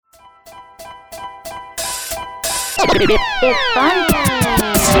It's fun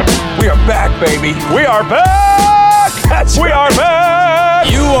time. We are back, baby. We are back! We are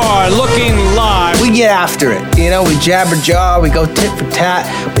back! You are looking live. We get after it. You know, we jabber jaw, we go tit for tat,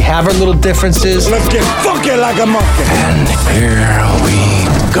 we have our little differences. Let's get funky like a monkey. And here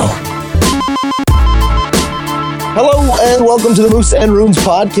we go. Hello and welcome to the Moose and Runes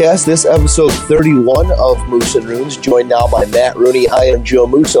podcast. This episode 31 of Moose and Runes, joined now by Matt Rooney. I am Joe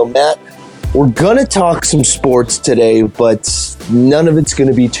Musso. Matt, we're going to talk some sports today, but none of it's going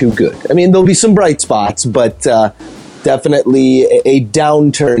to be too good. I mean, there'll be some bright spots, but definitely a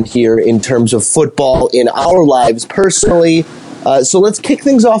downturn here in terms of football in our lives personally. So let's kick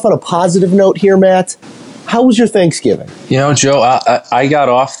things off on a positive note here, Matt. How was your Thanksgiving? You know, Joe, I got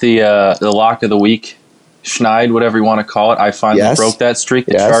off the lock of the week. Schneid, whatever you want to call it. I finally broke that streak.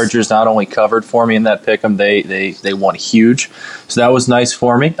 The Chargers not only covered for me in that pick'em, they won huge. So that was nice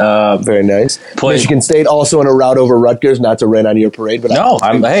for me. Very nice. Michigan State also in a rout over Rutgers. Not to rain on your parade, but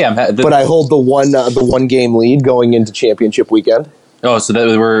I hold the one game lead going into championship weekend. Oh, so that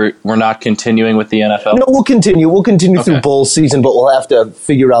we're not continuing with the NFL? No, we'll continue. We'll continue through bowl season, but we'll have to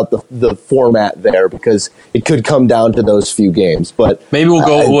figure out the format there because it could come down to those few games. But maybe we'll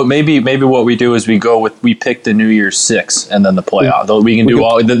go. Maybe what we do is we pick the New Year's Six and then the playoff. We can do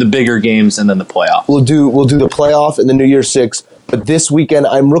all the bigger games and then the playoff. We'll do the playoff and the New Year's Six. But this weekend,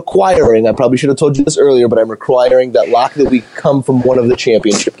 I'm requiring. I probably should have told you this earlier, but I'm requiring that lock of the week come from one of the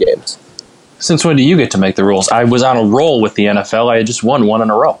championship games. Since when do you get to make the rules? I was on a roll with the NFL. I had just won one in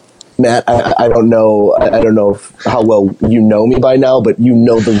a row. Matt, I don't know. I don't know how well you know me by now, but you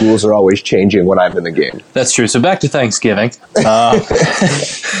know the rules are always changing when I'm in the game. That's true. So back to Thanksgiving.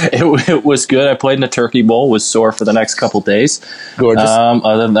 It was good. I played in a turkey bowl. Was sore for the next couple days. Gorgeous.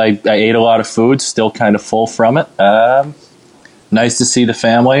 Other than I ate a lot of food. Still kind of full from it. Nice to see the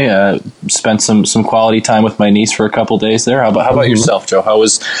family. Spent some quality time with my niece for a couple days there. How about yourself, Joe? How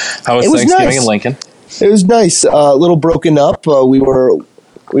was Thanksgiving in Lincoln? It was nice. A little broken up. We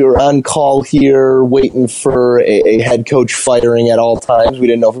were on call here, waiting for a head coach firing at all times. We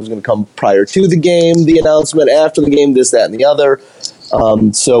didn't know if it was going to come prior to the game, the announcement, after the game, this, that, and the other.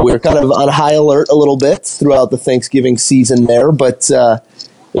 So we were kind of on high alert a little bit throughout the Thanksgiving season there, but.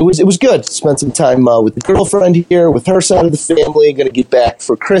 It was good. Spent some time with the girlfriend here, with her side of the family. Going to get back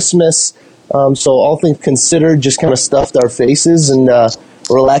for Christmas. So all things considered, just kind of stuffed our faces and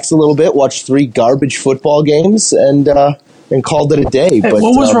relaxed a little bit. Watched 3 garbage football games and called it a day. Hey, but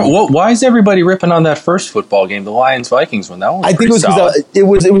what was wrong? Why is everybody ripping on that first football game, the Lions-Vikings one? That one was I think it was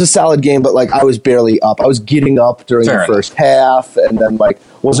because it was a solid game, but I was barely up. I was getting up during the first half, and then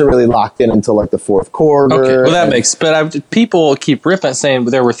wasn't really locked in until the fourth quarter. Okay, well that makes. But people keep ripping, saying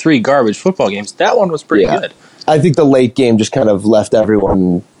there were 3 garbage football games. That one was pretty good. I think the late game just kind of left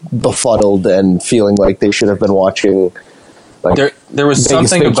everyone befuddled and feeling like they should have been watching. There was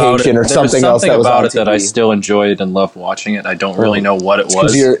something about it, or something else that was on TV. That I still enjoed and loved watching it. I don't really know what it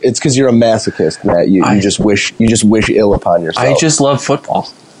was. It's because you're a masochist, Matt. You just wish ill upon yourself. I just love football.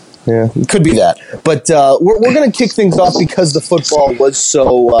 Yeah, it could be that. But we're going to kick things off because the football was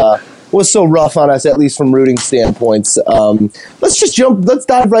so rough on us, at least from rooting standpoints. Let's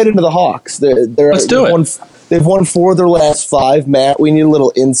dive right into the Hawks. Let's do it. They've won 4 of their last 5. Matt, we need a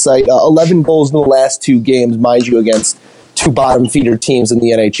little insight. 11 goals in the last 2 games, mind you, against 2 bottom feeder teams in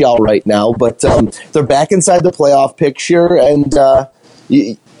the NHL right now. But they're back inside the playoff picture. And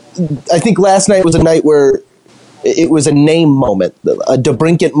I think last night was a night where it was a name moment, a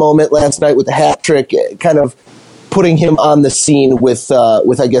DeBrincat moment last night with the hat trick, kind of putting him on the scene with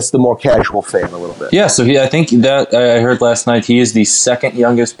I guess the more casual fan a little bit. Yeah, so I think that I heard last night he is the second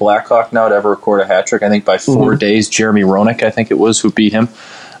youngest Blackhawk now to ever record a hat trick. I think by 4 days, Jeremy Roenick, I think it was, who beat him.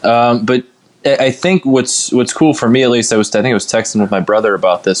 But I think what's cool for me, at least, I think I was texting with my brother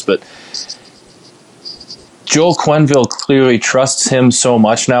about this, but Joel Quenneville clearly trusts him so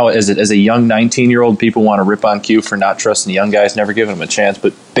much now. As a young 19-year-old, people want to rip on Q for not trusting the young guys, never giving him a chance.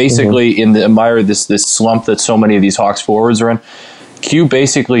 But basically, in the admire this slump that so many of these Hawks forwards are in, Q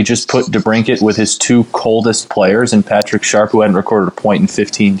basically just put DeBrincat with his 2 coldest players, and Patrick Sharp, who hadn't recorded a point in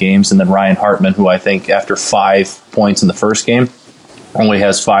 15 games, and then Ryan Hartman, who I think after 5 points in the first game only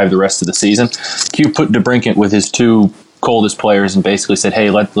has 5 the rest of the season. Q put DeBrincat with his 2 coldest players and basically said,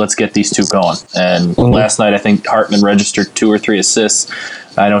 hey, let's get these 2 going. And last night, I think Hartman registered 2 or 3 assists.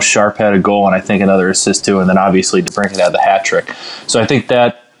 I know Sharp had a goal and I think another assist too. And then obviously DeBrincat had the hat trick. So I think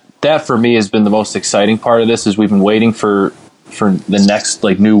that for me has been the most exciting part of this, is we've been waiting for the next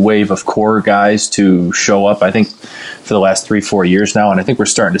new wave of core guys to show up, I think, for the last 3-4 years now. And I think we're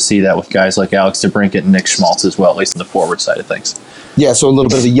starting to see that with guys like Alex DeBrincat and Nick Schmaltz as well, at least on the forward side of things. Yeah, so a little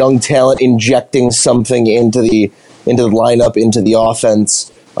bit of a young talent injecting something into the into the lineup, into the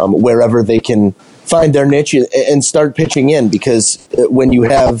offense, wherever they can find their niche and start pitching in, because when you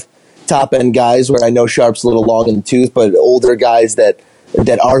have top end guys, where I know Sharp's a little long in the tooth, but older guys that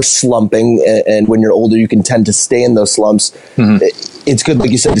are slumping, and when you're older, you can tend to stay in those slumps. It's good, like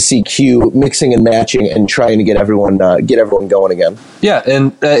you said, to see Q mixing and matching and trying to get everyone going again. Yeah,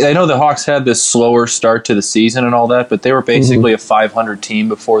 and I know the Hawks had this slower start to the season and all that, but they were basically a 500 team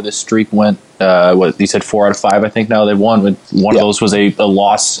before this streak went. What you said, 4 out of 5, I think. Now they won. One of those was a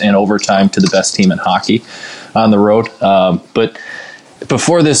loss in overtime to the best team in hockey on the road. But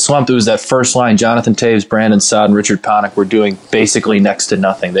before this slump, it was that first line. Jonathan Toews, Brandon Saad, and Richard Panik were doing basically next to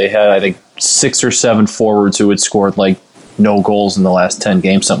nothing. They had, I think, 6 or 7 forwards who had scored like no goals in the last 10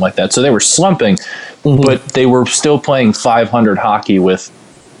 games, something like that. So they were slumping, but they were still playing 500 hockey with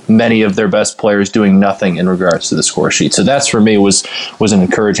many of their best players doing nothing in regards to the score sheet. So that's, for me, was an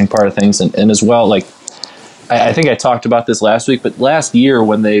encouraging part of things. And as well, like, I think I talked about this last week, but last year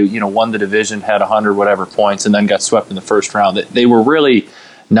when they won the division, had 100 whatever points, and then got swept in the first round, they were really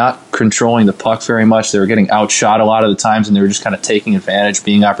not controlling the puck very much. They were getting outshot a lot of the times, and they were just kind of taking advantage,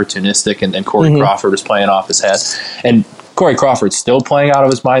 being opportunistic, and Corey Crawford was playing off his head. And Corey Crawford's still playing out of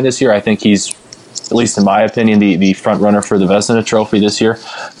his mind this year. I think he's, at least in my opinion, the front runner for the Vezina Trophy this year.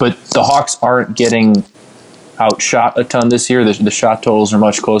 But the Hawks aren't getting outshot a ton this year. The shot totals are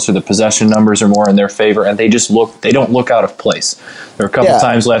much closer. The possession numbers are more in their favor, and they don't look out of place. There were a couple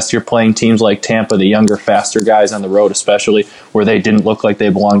times last year playing teams like Tampa, the younger, faster guys on the road especially, where they didn't look like they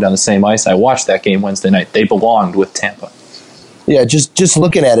belonged on the same ice. I watched that game Wednesday night. They belonged with Tampa. Yeah, just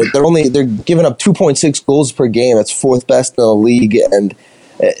looking at it, they're giving up 2.6 goals per game. That's 4th best in the league, and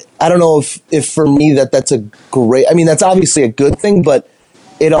I don't know if for me that's a great. I mean, that's obviously a good thing, but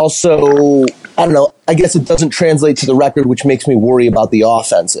it also, I don't know, I guess it doesn't translate to the record, which makes me worry about the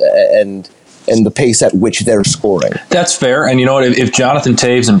offense and the pace at which they're scoring. That's fair. And you know what? If Jonathan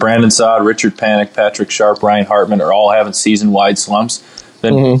Toews and Brandon Saad, Richard Panik, Patrick Sharp, Ryan Hartman are all having season-wide slumps,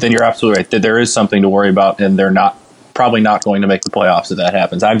 then you're absolutely right. There is something to worry about, and they're probably not going to make the playoffs if that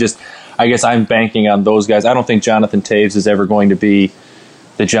happens. I guess I'm banking on those guys. I don't think Jonathan Toews is ever going to be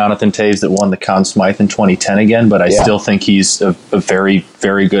the Jonathan Toews that won the Conn Smythe in 2010 again, but I still think he's a very,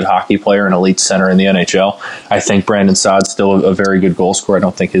 very good hockey player, an elite center in the NHL. I think Brandon Saad's still a very good goal scorer. I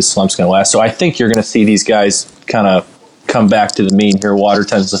don't think his slump's going to last. So I think you're going to see these guys kind of come back to the mean here. Water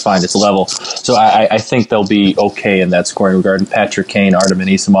tends to find its level. So I think they'll be okay in that scoring regard. And Patrick Kane, Artem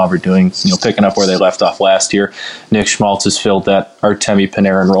Anisimov are doing, picking up where they left off last year. Nick Schmaltz has filled that Artemi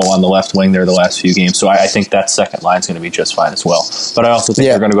Panarin role on the left wing there the last few games. So I think that second line is going to be just fine as well. But I also think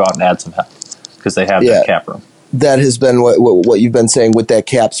they're going to go out and add some help because they have that cap room. That has been what you've been saying with that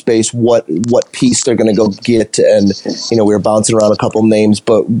cap space, what piece they're going to go get. And, we were bouncing around a couple names.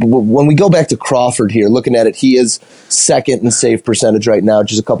 But when we go back to Crawford here, looking at it, he is second in save percentage right now,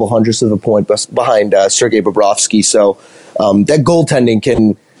 just a couple hundredths of a point behind Sergei Bobrovsky. So that goaltending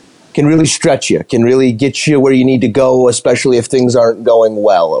can really stretch you, can really get you where you need to go, especially if things aren't going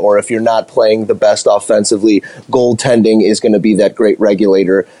well or if you're not playing the best offensively. Goaltending is going to be that great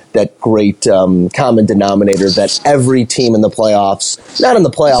regulator, that great common denominator that every team in the playoffs, not in the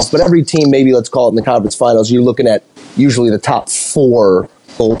playoffs, but every team, maybe let's call it in the conference finals, you're looking at usually the top 4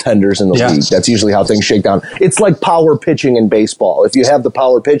 goaltenders in the league. That's usually how things shake down. It's like power pitching in baseball. If you have the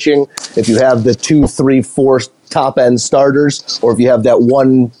power pitching, if you have the 2, 3, 4 top-end starters, or if you have that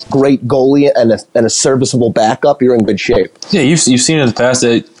one great goalie and a serviceable backup, you're in good shape. Yeah, you've seen it in the past.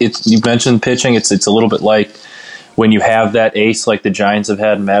 You mentioned pitching. It's a little bit like when you have that ace like the Giants have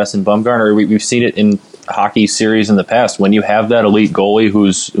had in Madison Bumgarner. We've seen it in hockey series in the past. When you have that elite goalie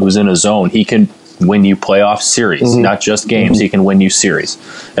who's in a zone, he can win you playoff series, not just games. He can win you series.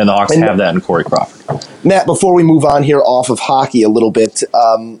 And the Hawks have that in Corey Crawford. Matt, before we move on here off of hockey a little bit,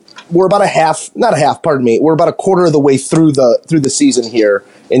 we're about we're about a quarter of the way through the season here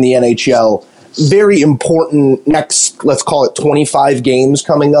in the NHL. Very important next, let's call it 25 games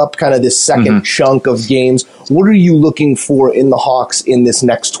coming up, kind of this second chunk of games. What are you looking for in the Hawks in this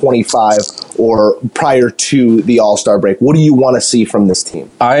next 25 or prior to the All-Star break? What do you want to see from this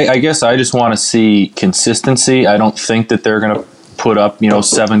team? I guess I just want to see consistency. I don't think that they're going to put up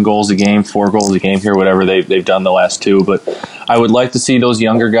 7 goals a game, 4 goals a game here, whatever they've done the last 2. But I would like to see those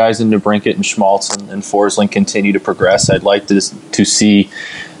younger guys in DeBrincat and Schmaltz and Forsling continue to progress. I'd like to see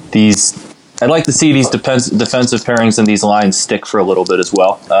these. I'd like to see these defensive pairings and these lines stick for a little bit as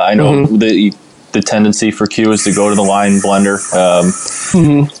well. I know the tendency for Q is to go to the line blender.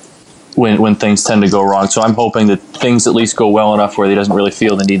 when things tend to go wrong. So I'm hoping that things at least go well enough where he doesn't really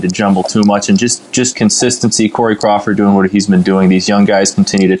feel the need to jumble too much, and just consistency. Corey Crawford doing what he's been doing. These young guys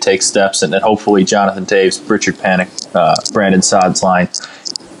continue to take steps, and then hopefully Jonathan Taves, Richard Panic, Brandon Saad's line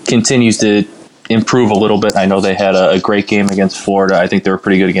continues to improve a little bit. I know they had a great game against Florida. I think they were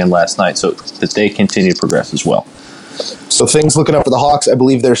pretty good again last night, so that they continue to progress as well. So things looking up for the Hawks. I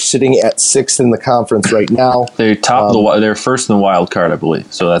believe they're sitting at 6th in the conference right now. They're they're first in the wild card, I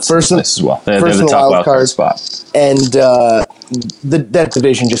believe. So that's nice as well. They're first the in the top wild card spot. And that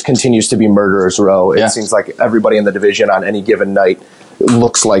division just continues to be murderer's row. It seems like everybody in the division on any given night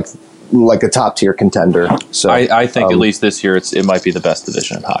looks like a top tier contender. So I think at least this year it might be the best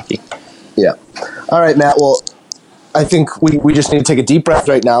division in hockey. Yeah. All right, Matt. Well, I think we just need to take a deep breath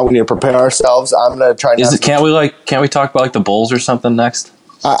right now. We need to prepare ourselves. I'm going to try. Can't we talk about like the Bulls or something next?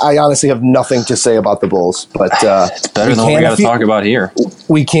 I honestly have nothing to say about the Bulls, but it's better than what we got to talk about here.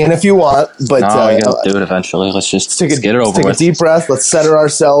 We can if you want, but we got to do it eventually. Let's get it over with. Take a deep breath. Let's center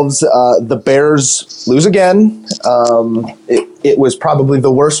ourselves. The Bears lose again. It was probably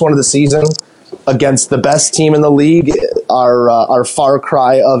the worst one of the season against the best team in the league. Our far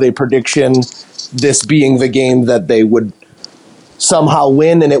cry of a prediction, this being the game that they would somehow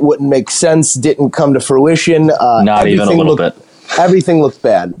win and it wouldn't make sense, didn't come to fruition. Not even a little bit. Everything looked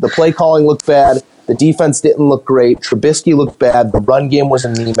bad. The play calling looked bad. The defense didn't look great. Trubisky looked bad. The run game was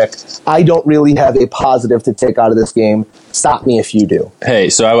anemic. I don't really have a positive to take out of this game. Stop me if you do. Hey,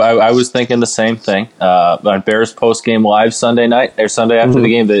 so I was thinking the same thing. On Bears post-game live Sunday night, or Sunday after the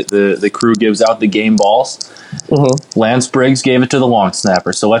game, the crew gives out the game balls. Mm-hmm. Lance Briggs gave it to the long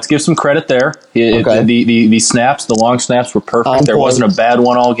snapper. So let's give some credit there. The snaps, the long snaps were perfect. There wasn't a bad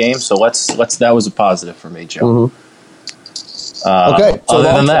one all game. So that was a positive for me, Joe. Mm-hmm. Okay. So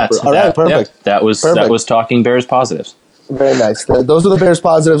other than that, all right, perfect. Yep, that was talking Bears positives. Very nice. Those are the Bears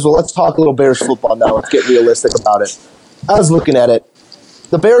positives. Well, let's talk a little Bears football now. Let's get realistic about it. I was looking at it.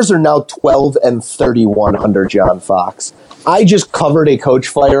 The Bears are now 12-31 under John Fox. I just covered a coach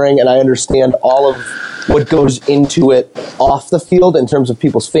firing, and I understand all of what goes into it off the field in terms of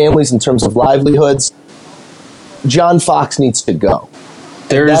people's families, in terms of livelihoods. John Fox needs to go.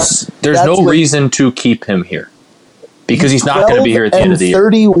 There's no reason to keep him here. Because he's not going to be here at the end of the year.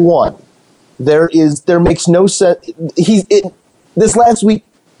 31. There makes no sense. This last week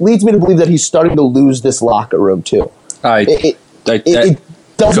leads me to believe that he's starting to lose this locker room too. It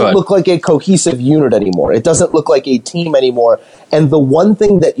doesn't look like a cohesive unit anymore. It doesn't look like a team anymore. And the one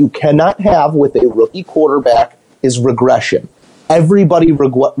thing that you cannot have with a rookie quarterback is regression. Everybody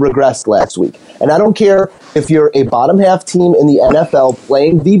regressed last week. And I don't care if you're a bottom half team in the NFL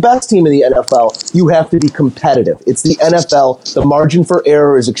playing the best team in the NFL, you have to be competitive. It's the NFL. The margin for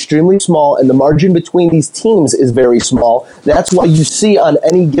error is extremely small, and the margin between these teams is very small. That's why you see on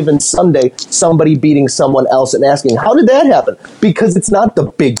any given Sunday somebody beating someone else and asking, how did that happen? Because it's not the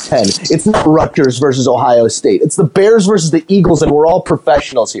Big Ten. It's not Rutgers versus Ohio State. It's the Bears versus the Eagles, and we're all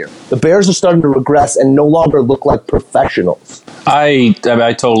professionals here. The Bears are starting to regress and no longer look like professionals. I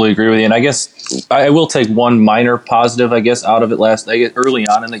totally agree with you, and I guess I will take one minor positive, out of it early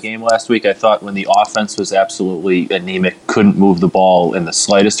on in the game last week. I thought when the offense was absolutely anemic, couldn't move the ball in the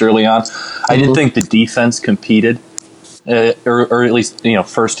slightest early on. I didn't think the defense competed, or at least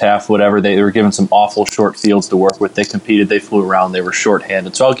first half, whatever. They were given some awful short fields to work with. They competed, they flew around, they were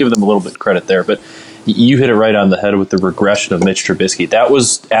shorthanded. So I'll give them a little bit of credit there. But you hit it right on the head with the regression of Mitch Trubisky. That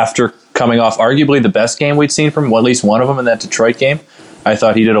was after coming off arguably the best game we'd seen from at least one of them in that Detroit game. I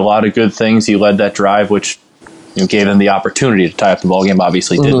thought he did a lot of good things. He led that drive, which gave them the opportunity to tie up the ballgame.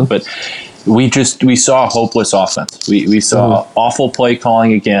 Obviously didn't, but we saw a hopeless offense. We saw awful play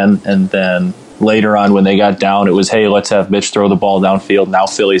calling again, and then later on when they got down, it was, hey, let's have Mitch throw the ball downfield. Now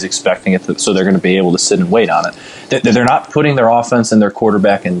Philly's expecting it, so they're going to be able to sit and wait on it. They're not putting their offense and their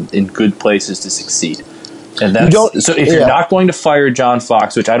quarterback in good places to succeed. And so if you're not going to fire John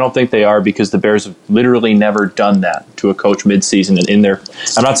Fox, which I don't think they are, because the Bears have literally never done that to a coach midseason, and in their,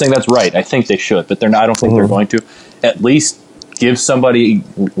 I'm not saying that's right. I think they should, but they're not. I don't think they're going to. At least give somebody.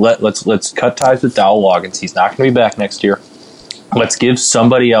 Let's cut ties with Dowell Loggins. He's not going to be back next year. Let's give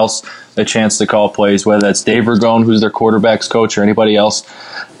somebody else a chance to call plays, whether that's Dave Ragone, who's their quarterback's coach, or anybody else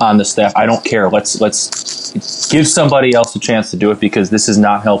on the staff. I don't care. Let's give somebody else a chance to do it, because this is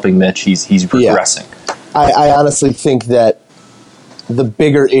not helping Mitch. He's regressing. I honestly think that the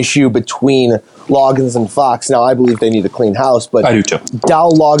bigger issue between Loggins and Fox, now I believe they need a clean house, but I do too.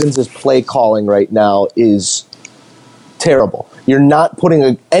 Dowell Loggins' play calling right now is terrible. You're not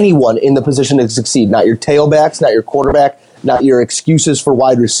putting anyone in the position to succeed, not your tailbacks, not your quarterback, not your excuses for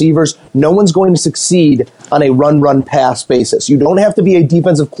wide receivers. No one's going to succeed on a run-pass basis. You don't have to be a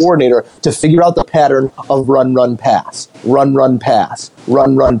defensive coordinator to figure out the pattern of run-pass, run-pass,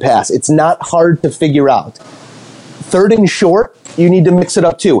 run-pass. It's not hard to figure out. Third and short, you need to mix it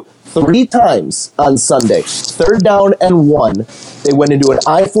up too. 3 times on Sunday, 3rd down and 1, they went into an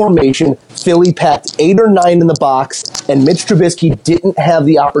I formation. Philly packed 8 or 9 in the box, and Mitch Trubisky didn't have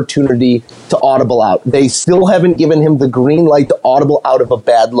the opportunity to audible out. They still haven't given him the green light to audible out of a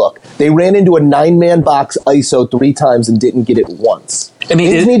bad look. They ran into a 9-man box ISO 3 times and didn't get it once. I mean,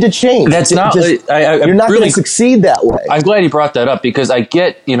 things need to change. That's not. You're not going to succeed that way. I'm glad you brought that up because I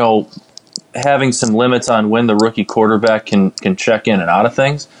get, having some limits on when the rookie quarterback can check in and out of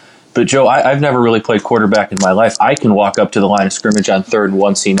things. But, Joe, I've never really played quarterback in my life. I can walk up to the line of scrimmage on 3rd and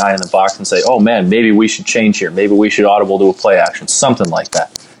 1, see 9 in the box and say, oh, man, maybe we should change here. Maybe we should audible to a play action, something like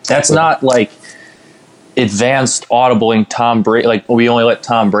that. That's not like advanced audibling Tom Brady. Like, we only let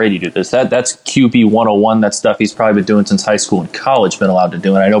Tom Brady do this. That's QB 101. That stuff he's probably been doing since high school and college, been allowed to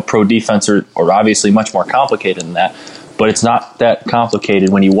do. And I know pro defense are obviously much more complicated than that. But it's not that complicated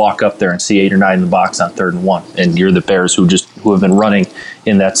when you walk up there and see 8 or 9 in the box on 3rd and 1, and you're the Bears who have been running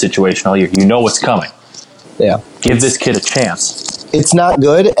in that situation all year. You know what's coming. Yeah, give this kid a chance. It's not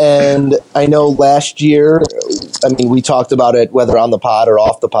good, and I know last year, we talked about it whether on the pod or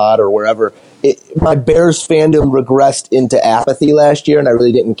off the pod or wherever. My Bears fandom regressed into apathy last year, and I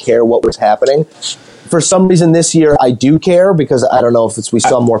really didn't care what was happening. For some reason this year, I do care because I don't know if we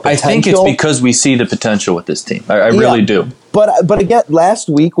saw more potential. I think it's because we see the potential with this team. I really do. But again, last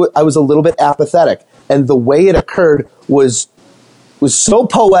week I was a little bit apathetic, and the way it occurred was so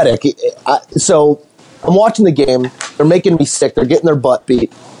poetic. So I'm watching the game. They're making me sick. They're getting their butt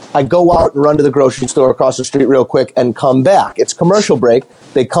beat. I go out and run to the grocery store across the street real quick and come back. It's commercial break.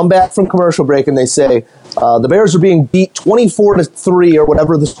 They come back from commercial break and they say, the Bears are being beat 24-3 or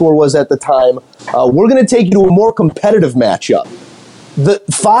whatever the score was at the time. We're going to take you to a more competitive matchup. The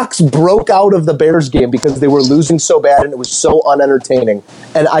Fox broke out of the Bears game because they were losing so bad and it was so unentertaining.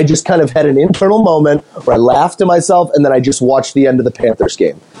 And I just kind of had an internal moment where I laughed to myself and then I just watched the end of the Panthers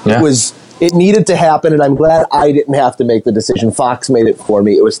game. Yeah. It needed to happen, and I'm glad I didn't have to make the decision. Fox made it for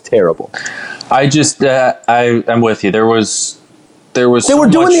me. It was terrible. I'm with you. They were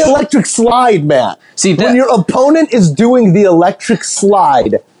doing the electric slide, Matt. See, when your opponent is doing the electric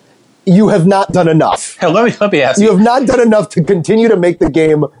slide, you have not done enough. Hell, let me ask you. You have not done enough to continue to make the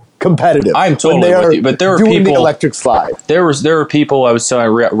game competitive. I'm totally with you, but there were doing people the electric slide. There were people I was telling,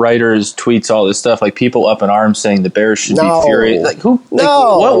 writers, tweets, all this stuff, like people up in arms saying the Bears should be furious. Like who?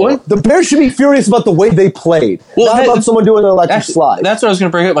 No, what? The Bears should be furious about the way they played, not about someone doing an electric slide. That's what I was going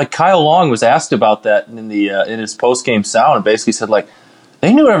to bring up. Like Kyle Long was asked about that in his post game sound, and basically said like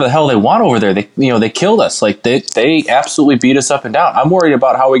they knew whatever the hell they want over there. They killed us. Like they absolutely beat us up and down. I'm worried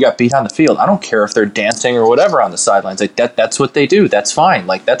about how we got beat on the field. I don't care if they're dancing or whatever on the sidelines. Like that's what they do. That's fine.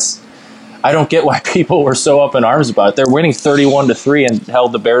 Like I don't get why people were so up in arms about it. They're winning 31-3 and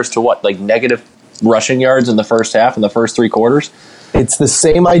held the Bears to what, like negative rushing yards in the first half in the first 3 quarters. It's the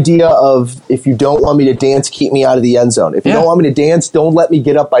same idea of if you don't want me to dance, keep me out of the end zone. If you don't want me to dance, don't let me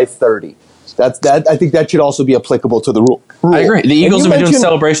get up by 30. That I think that should also be applicable to the rule. I agree. The Eagles have been doing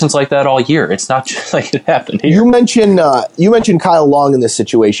celebrations like that all year. It's not just like it happened here. You mentioned Kyle Long in this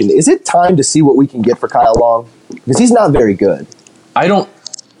situation. Is it time to see what we can get for Kyle Long? Because he's not very good. I know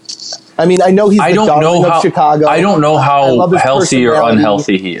he's the darling of Chicago. I don't know how healthy or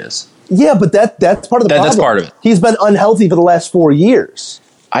unhealthy he is. Yeah, but that's part of the problem. That's part of it. He's been unhealthy for the last 4 years.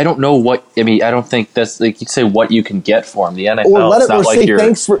 I don't know what. I don't think that's like you'd say what you can get for him. The NFL, or let it's not like you're.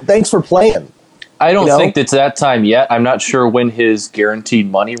 Thanks for playing. I don't think it's that time yet. I'm not sure when his guaranteed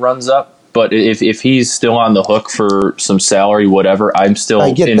money runs up. But if he's still on the hook for some salary, whatever, I'm still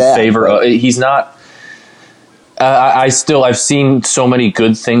in favor of. He's not. I've seen so many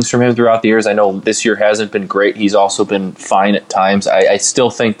good things from him throughout the years. I know this year hasn't been great. He's also been fine at times. I still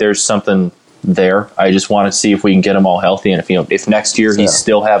think there's something there. I just want to see if we can get him all healthy. And if next year he's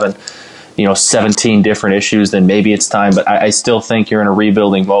still having, 17 different issues, then maybe it's time. But I still think you're in a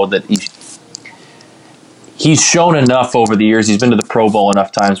rebuilding mode that he's shown enough over the years. He's been to the Pro Bowl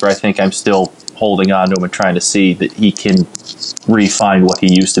enough times where I think I'm still holding on to him and trying to see that he can refine what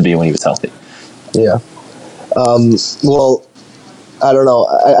he used to be when he was healthy. Yeah. Well, I don't know.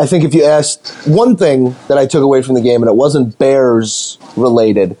 I think if you asked one thing that I took away from the game, and it wasn't Bears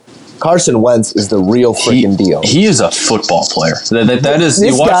related, Carson Wentz is the real freaking deal. He is a football player. That is.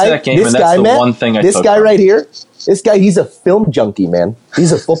 You watch that game, and that's the one thing I took. This guy right here, he's a film junkie, man.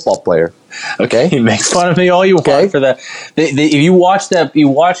 He's a football player. Okay, he makes fun of me all you want for that. If you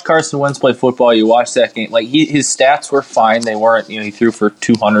watch Carson Wentz play football, you watch that game. Like his stats were fine. They weren't. He threw for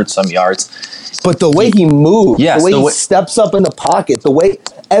 200 some yards. But the way he moves, yes, the way he steps up in the pocket, the way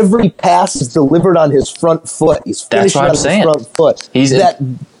every pass is delivered on his front foot, he's finishing on his front foot.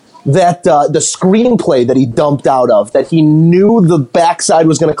 The screenplay that he dumped out of, that he knew the backside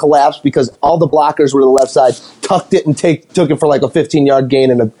was going to collapse because all the blockers were to the left side, tucked it and took it for like a 15-yard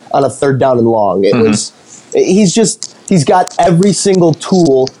gain on a third down and long. He's got every single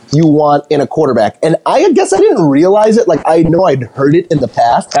tool you want in a quarterback. And I guess I didn't realize it. Like, I know I'd heard it in the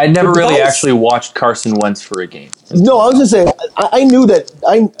past. I never really actually watched Carson Wentz for a game. No, I was going to say, I knew that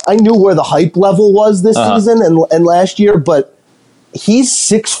I knew where the hype level was this season and last year, but he's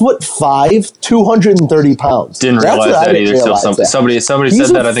 6'5", 230 pounds. Didn't realize that either. Somebody said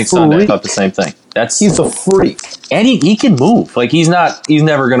that. I think Sunday thought the same thing. He's a freak, and he can move. Like he's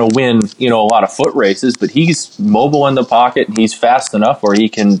never going to win a lot of foot races, but he's mobile in the pocket and he's fast enough where he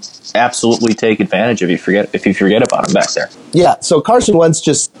can absolutely take advantage if you forget about him back there. Yeah. So Carson Wentz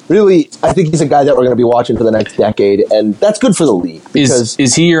just really, I think he's a guy that we're going to be watching for the next decade, and that's good for the league. Is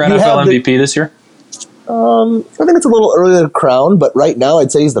he your NFL MVP this year? I think it's a little early to crown, but right now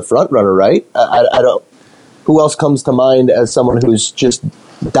I'd say he's the front runner, right? I don't. Who else comes to mind as someone who's just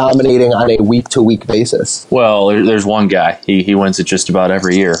dominating on a week-to-week basis? Well, there's one guy. He wins it just about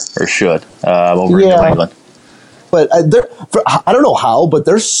every year, or should, over in New England. But I don't know how, but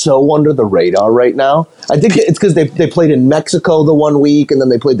they're so under the radar right now. I think it's because they played in Mexico the one week, and then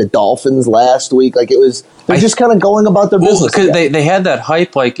they played the Dolphins last week. Like they're just kind of going about their business. Because they had that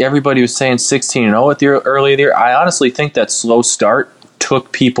hype, like everybody was saying 16-0 at the early of the year. I honestly think that slow start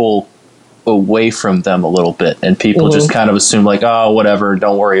took people away from them a little bit, and people just kind of assumed like, oh, whatever,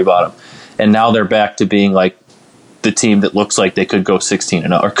 don't worry about them. And now they're back to being like the team that looks like they could go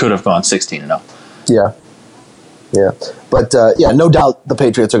 16-0 or could have gone 16-0. Yeah. Yeah, but no doubt the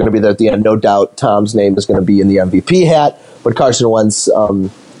Patriots are going to be there at the end. No doubt Tom's name is going to be in the MVP hat. But Carson Wentz,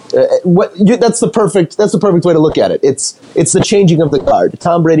 that's the perfect way to look at it. It's the changing of the guard.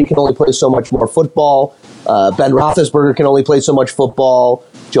 Tom Brady can only play so much more football. Ben Roethlisberger can only play so much football.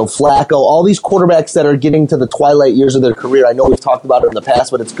 Joe Flacco, all these quarterbacks that are getting to the twilight years of their career. I know we've talked about it in the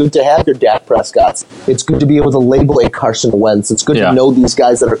past, but it's good to have your Dak Prescotts. It's good to be able to label a Carson Wentz. It's good to know these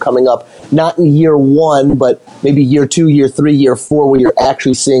guys that are coming up, not in year one, but maybe year 2, year 3, year 4, where you're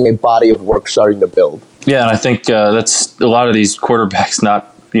actually seeing a body of work starting to build. Yeah, and I think that's a lot of these quarterbacks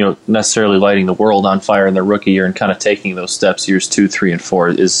not necessarily lighting the world on fire in their rookie year and kind of taking those steps years 2, 3, and 4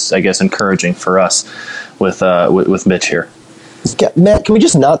 is, I guess, encouraging for us with Mitch here. Matt, can we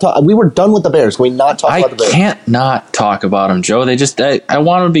just not talk? We were done with the Bears. Can we not talk about the Bears? I can't not talk about them, Joe. I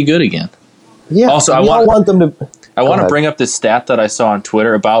want them to be good again. Yeah. Also, I want them to. I want to bring up this stat that I saw on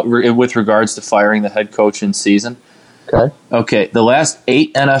Twitter with regards to firing the head coach in season. Okay. The last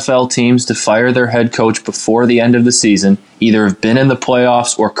 8 NFL teams to fire their head coach before the end of the season either have been in the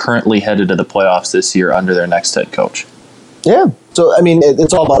playoffs or currently headed to the playoffs this year under their next head coach. Yeah. So, I mean,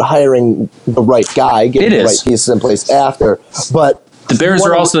 it's all about hiring the right guy, getting the right pieces in place after. But the Bears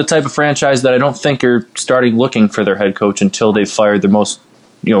are also the type of franchise that I don't think are starting looking for their head coach until they've fired their most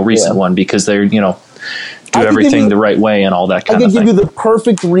recent one, because they're, do everything the right way and all that kind of thing. I could give you the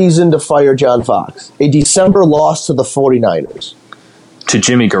perfect reason to fire John Fox. A December loss to the 49ers. To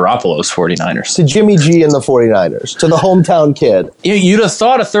Jimmy Garoppolo's 49ers. To Jimmy G and the 49ers. To the hometown kid. You'd have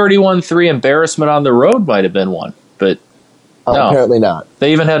thought a 31-3 embarrassment on the road might have been one, but no, apparently not.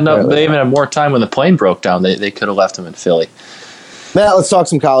 They even had more time when the plane broke down. They could have left him in Philly. Matt, let's talk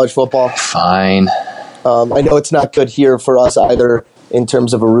some college football. Fine. I know it's not good here for us either in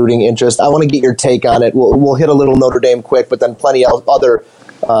terms of a rooting interest. I want to get your take on it. We'll hit a little Notre Dame quick, but then plenty else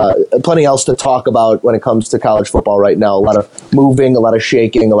to talk about when it comes to college football right now. A lot of moving, a lot of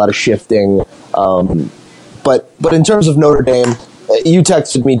shaking, a lot of shifting. But in terms of Notre Dame, you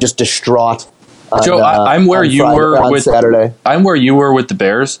texted me just distraught. Joe, I'm where you were with Saturday. I'm where you were with the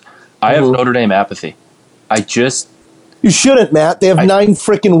Bears. I have Notre Dame apathy. You shouldn't, Matt. They have 9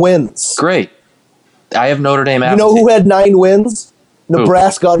 freaking wins. Great. I have Notre Dame apathy. You know who had 9 wins?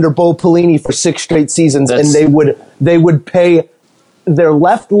 Nebraska under Bo Pelini for 6 straight seasons, and they would pay their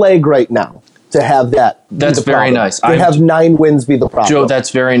left leg right now to have that. That's very nice. They have 9 wins be the problem. Joe, that's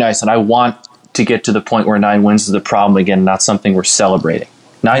very nice, and I want to get to the point where 9 wins is the problem again, not something we're celebrating.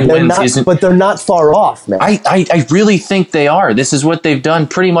 9 wins isn't, but they're not far off, man. I really think they are. This is what they've done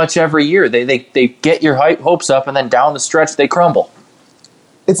pretty much every year. They get your hopes up, and then down the stretch they crumble.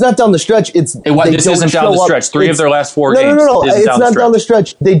 It's not down the stretch. This isn't down the stretch. Three of their last four games. No. It's not down the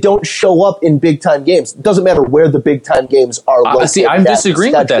stretch. They don't show up in big time games. It doesn't matter where the big time games are located. I'm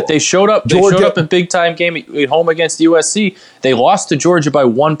disagreeing with that. They showed up. They showed up in big time game at home against USC. They lost to Georgia by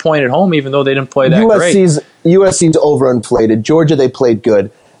 1 point at home, even though they didn't play that great. USC's overinflated. Georgia, they played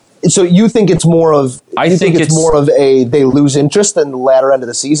good. So you think it's more of? I think it's more of they lose interest in the latter end of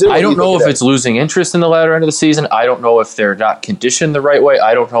the season. I don't know if it's losing interest in the latter end of the season. I don't know if they're not conditioned the right way.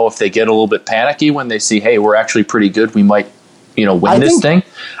 I don't know if they get a little bit panicky when they see, hey, we're actually pretty good. We might, win this thing.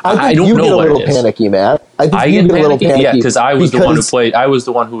 I don't know what it is. You get a little panicky, Matt. I think you get a little panicky. Yeah, because I was the one who played. I was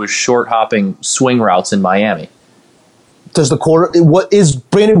the one who was short hopping swing routes in Miami. What is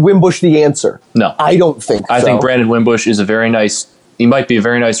Brandon Wimbush the answer? No, I don't think. I think Brandon Wimbush is a very nice. He might be a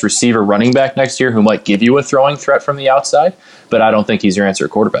very nice receiver running back next year who might give you a throwing threat from the outside, but I don't think he's your answer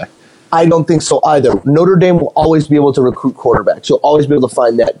at quarterback. I don't think so either. Notre Dame will always be able to recruit quarterbacks. You'll always be able to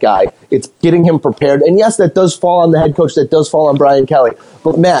find that guy. It's getting him prepared. And yes, that does fall on the head coach. That does fall on Brian Kelly.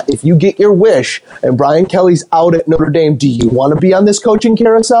 But Matt, if you get your wish and Brian Kelly's out at Notre Dame, do you want to be on this coaching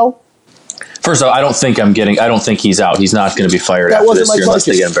carousel? First of all, I don't think he's out. He's not going to be fired after this year unless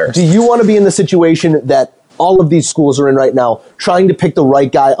they get embarrassed. Do you want to be in the situation that all of these schools are in right now, trying to pick the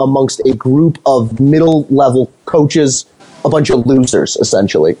right guy amongst a group of middle-level coaches, a bunch of losers,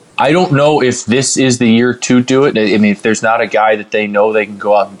 essentially? I don't know if this is the year to do it. I mean, if there's not a guy that they know they can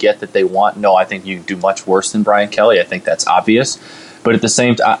go out and get that they want, no, I think you do much worse than Brian Kelly. I think that's obvious. But at the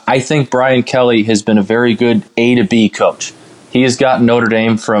same time, I think Brian Kelly has been a very good A to B coach. He has gotten Notre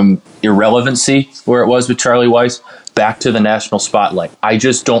Dame from irrelevancy, where it was with Charlie Weiss, back to the national spotlight. I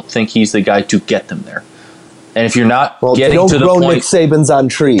just don't think he's the guy to get them there. And if you're not getting to the point, Nick Saban's on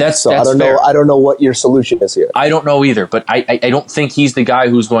trees. That's I don't fair. know. I don't know what your solution is here. I don't know either, but I don't think he's the guy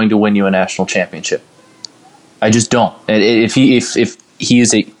who's going to win you a national championship. I just don't. If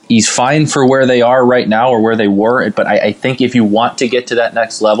he's fine for where they are right now or where they were, but I think if you want to get to that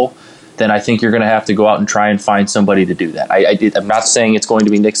next level, then I think you're going to have to go out and try and find somebody to do that. I'm not saying it's going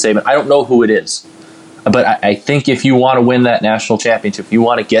to be Nick Saban. I don't know who it is. But I think if you want to win that national championship, if you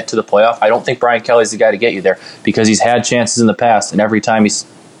want to get to the playoff, I don't think Brian Kelly's the guy to get you there because he's had chances in the past, and every time he's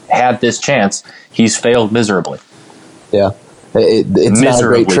had this chance, he's failed miserably. Yeah, it's not a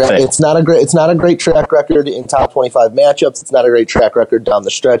great track. It's not a great track record in top 25 matchups. It's not a great track record down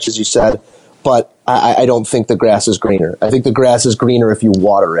the stretch, as you said. But I don't think the grass is greener. I think the grass is greener if you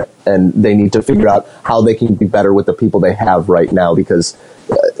water it, and they need to figure out how they can be better with the people they have right now because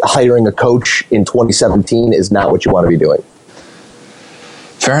hiring a coach in 2017 is not what you want to be doing.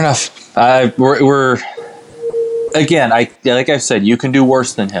 Fair enough. We're again, like I said, you can do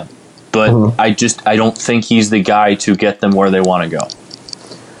worse than him, but I don't think he's the guy to get them where they want to go.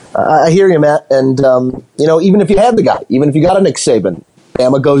 I hear you, Matt, and even if you had the guy, even if you got a Nick Saban,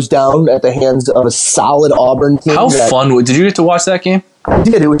 Bama goes down at the hands of a solid Auburn team. How fun! Did you get to watch that game? I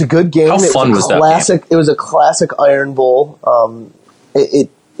did. It was a good game. How fun was that game? It was a classic Iron Bowl. It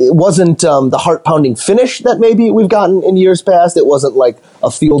wasn't the heart-pounding finish that maybe we've gotten in years past. It wasn't like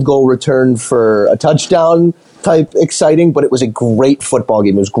a field goal return for a touchdown type exciting, but it was a great football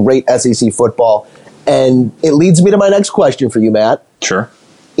game. It was great SEC football. And it leads me to my next question for you, Matt. Sure.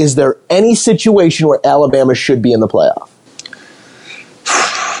 Is there any situation where Alabama should be in the playoff?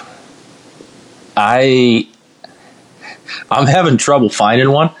 I'm having trouble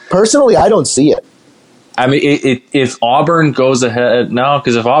finding one. Personally, I don't see it. I mean, if Auburn goes ahead, no,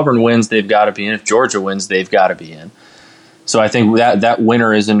 because if Auburn wins, they've got to be in. If Georgia wins, they've got to be in. So I think that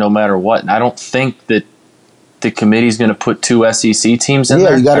winner is in no matter what. And I don't think that the committee's going to put two SEC teams in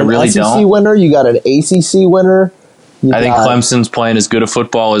there. Yeah, you got an SEC winner, you got an ACC winner. I think Clemson's playing as good a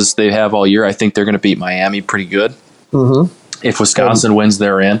football as they have all year. I think they're going to beat Miami pretty good. Mm-hmm. If Wisconsin wins,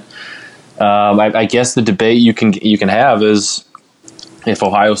 they're in. I guess the debate you can have is if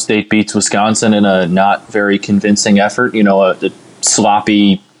Ohio State beats Wisconsin in a not very convincing effort, a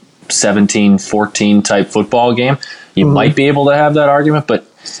sloppy 17-14 type football game, you might be able to have that argument. But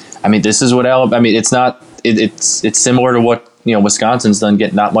I mean, this is what Alabama. I mean, it's not. It's similar to what Wisconsin's done,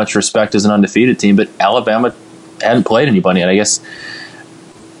 get not much respect as an undefeated team, but Alabama hadn't played anybody, and I guess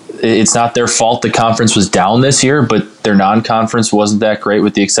it's not their fault the conference was down this year, but their non-conference wasn't that great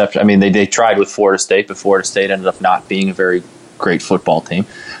with the exception. I mean, they tried with Florida State, but Florida State ended up not being a very great football team.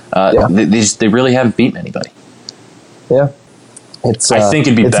 They really haven't beaten anybody. Yeah. I think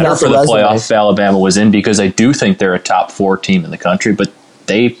it'd be better for the playoff if Alabama was in because I do think they're a top 4 team in the country, but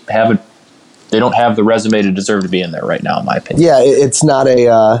they don't have the resume to deserve to be in there right now, in my opinion. Yeah, it's not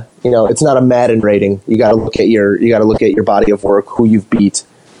it's not a Madden rating. You got to look at your body of work, who you've beat.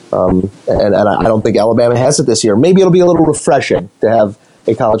 And I don't think Alabama has it this year. Maybe it'll be a little refreshing to have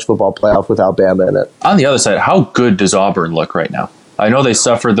a college football playoff with Alabama in it. On the other side, how good does Auburn look right now? I know they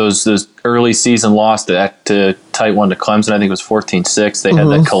suffered those early season loss to tight one to Clemson. I think it was 14-6. They had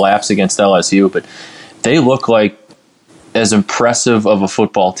that collapse against LSU, but they look like as impressive of a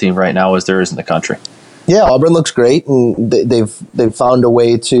football team right now as there is in the country. Yeah, Auburn looks great, and they've found a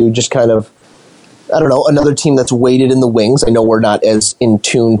way to just kind of, I don't know, another team that's waited in the wings. I know we're not as in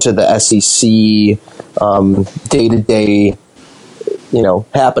tune to the SEC day-to-day,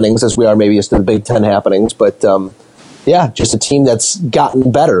 happenings as we are maybe as to the Big Ten happenings, but just a team that's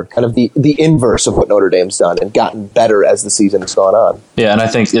gotten better, kind of the inverse of what Notre Dame's done, and gotten better as the season has gone on. Yeah, and I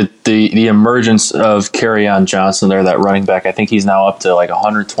think the emergence of Kerryon Johnson there, that running back, I think he's now up to like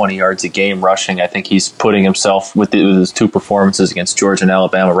 120 yards a game rushing. I think he's putting himself with his 2 performances against Georgia and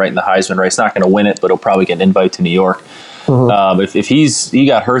Alabama right in the Heisman race. Not going to win it, but he'll probably get an invite to New York. If he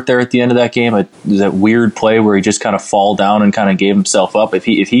got hurt there at the end of that game, that weird play where he just kind of fall down and kind of gave himself up. If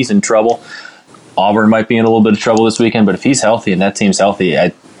he's in trouble, Auburn might be in a little bit of trouble this weekend, but if he's healthy and that team's healthy,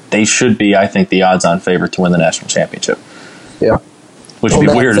 they should be, I think, the odds-on favorite to win the national championship. Yeah. Which would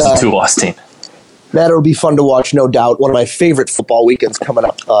be weird as a 2-loss team. That'll be fun to watch, no doubt. One of my favorite football weekends coming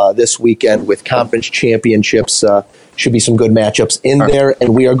up this weekend with conference championships. Should be some good matchups in there,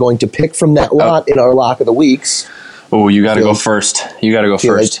 and we are going to pick from that lot in our Lock of the Weeks. Oh, you got to go first.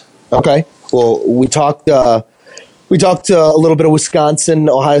 Okay. Well, we talked a little bit of Wisconsin,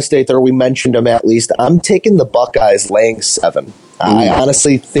 Ohio State there. We mentioned them at least. I'm taking the Buckeyes laying 7. I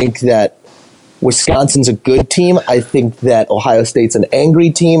honestly think that Wisconsin's a good team. I think that Ohio State's an angry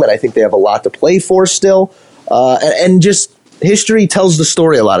team, and I think they have a lot to play for still. And just history tells the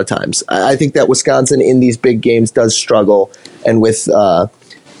story a lot of times. I think that Wisconsin in these big games does struggle, and with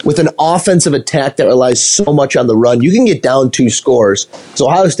an offensive attack that relies so much on the run, you can get down 2 scores. So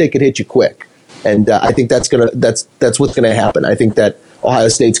Ohio State could hit you quick. And I think that's what's gonna happen. I think that Ohio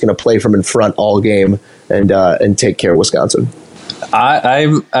State's gonna play from in front all game and take care of Wisconsin.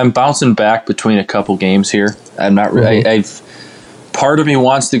 I'm bouncing back between a couple games here. I'm not. Part of me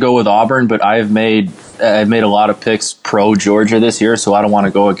wants to go with Auburn, but I've made a lot of picks pro Georgia this year, so I don't want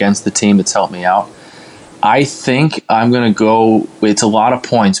to go against the team that's helped me out. I think I'm gonna go. It's a lot of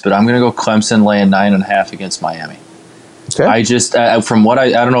points, but I'm gonna go Clemson laying 9.5 against Miami. Okay. I just from what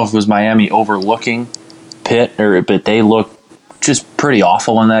I don't know if it was Miami overlooking Pitt but they look just pretty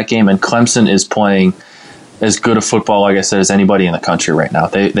awful in that game, and Clemson is playing as good a football, like I said, as anybody in the country right now.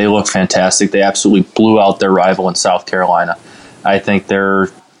 They look fantastic. They absolutely blew out their rival in South Carolina. I think they're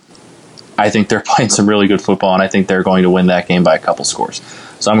playing some really good football, and I think they're going to win that game by a couple scores.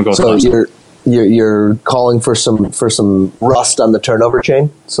 So I'm going to go with Clemson. You're calling for some rust on the turnover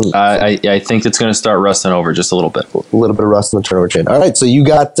chain? I think it's going to start rusting over just a little bit. A little bit of rust on the turnover chain. All right, so you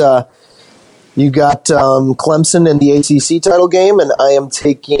got Clemson in the ACC title game, and I am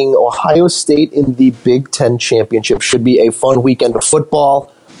taking Ohio State in the Big Ten championship. Should be a fun weekend of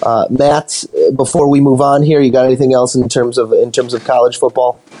football. Matt, before we move on here, you got anything else in terms of college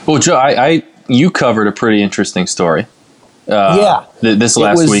football? Well, Joe, you covered a pretty interesting story. This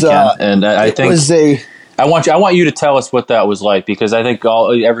last weekend, and I think I want you to tell us what that was like, because I think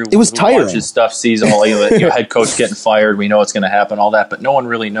everyone who watches stuff sees all head coach getting fired. We know it's going to happen, all that, but no one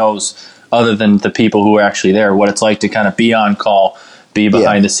really knows, other than the people who are actually there, what it's like to kind of be on call, be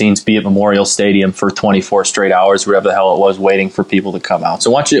behind the scenes, be at Memorial Stadium for 24 straight hours, whatever the hell it was, waiting for people to come out.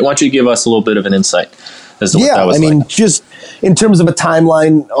 So why don't you give us a little bit of an insight as to what that was like? I mean, just in terms of a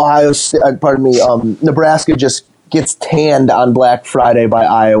timeline, Nebraska just gets tanned on Black Friday by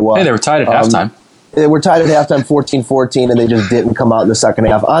Iowa. Hey, they were tied at halftime. They were tied at halftime 14-14, and they just didn't come out in the second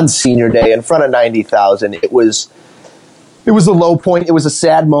half on Senior Day in front of 90,000. It was a low point. It was a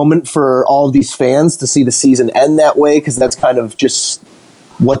sad moment for all of these fans to see the season end that way, because that's kind of just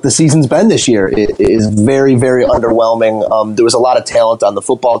what the season's been this year. It is very, very underwhelming. There was a lot of talent on the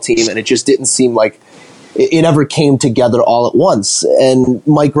football team, and it just didn't seem like it ever came together all at once. And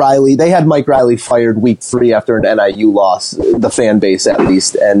they had Mike Riley fired week 3 after an NIU loss, the fan base at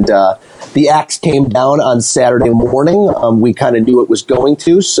least. And the axe came down on Saturday morning. We kind of knew it was going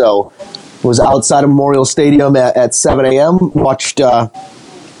to, so was outside of Memorial Stadium at 7 a.m., watched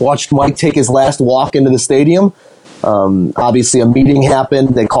Mike take his last walk into the stadium. Obviously, a meeting happened.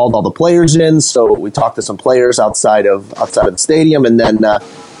 They called all the players in, so we talked to some players outside of the stadium, and then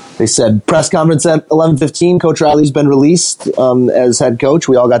they said press conference at 11:15. Coach Riley's been released as head coach.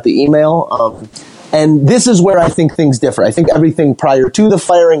 We all got the email. And this is where I think things differ. I think everything prior to the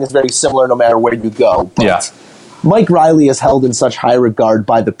firing is very similar no matter where you go. But Mike Riley is held in such high regard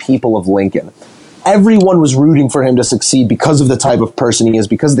by the people of Lincoln. everyone was rooting for him to succeed because of the type of person he is,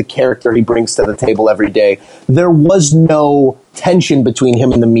 because of the character he brings to the table every day. There was no tension between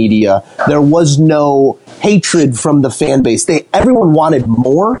him and the media. There was no hatred from the fan base. Everyone wanted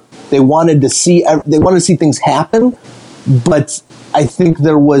more. They wanted to see things happen, but I think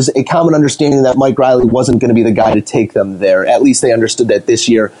there was a common understanding that Mike Riley wasn't going to be the guy to take them there. At least they understood that this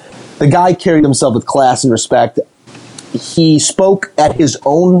year. The guy carried himself with class and respect. He spoke at his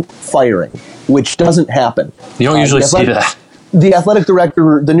own firing, which doesn't happen. You don't usually see that. The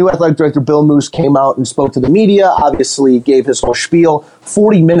new athletic director, Bill Moose, came out and spoke to the media, obviously gave his whole spiel,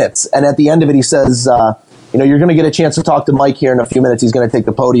 40 minutes. And at the end of it, he says, you're going to get a chance to talk to Mike here in a few minutes. He's going to take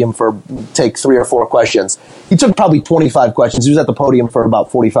the podium take 3 or 4 questions. He took probably 25 questions. He was at the podium for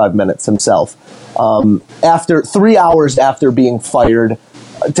about 45 minutes himself. After 3 hours after being fired,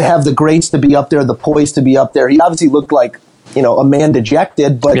 to have the grace to be up there, the poise to be up there, he obviously looked like, a man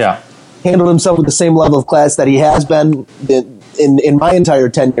dejected, but handled himself with the same level of class that he has been in my entire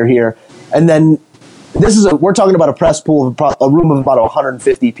tenure here. And then we're talking about a press pool, a room of about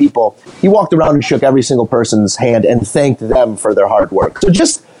 150 people. He walked around and shook every single person's hand and thanked them for their hard work. So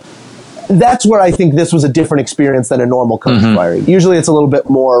that's where I think this was a different experience than a normal coach firing. Usually it's a little bit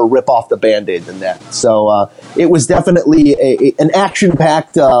more rip off the Band-Aid than that. So it was definitely an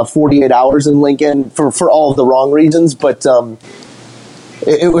action-packed 48 hours in Lincoln for all of the wrong reasons, but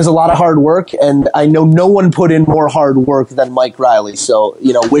it was a lot of hard work, and I know no one put in more hard work than Mike Riley. So,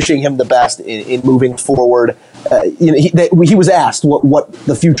 wishing him the best in moving forward. He was asked what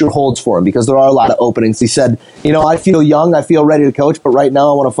the future holds for him, because there are a lot of openings. He said, I feel young, I feel ready to coach, but right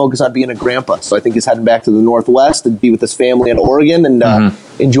now I want to focus on being a grandpa. So I think he's heading back to the Northwest and be with his family in Oregon and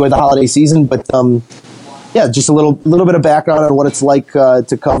enjoy the holiday season. But just a little bit of background on what it's like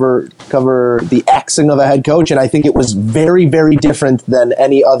to cover the axing of a head coach, and I think it was very, very different than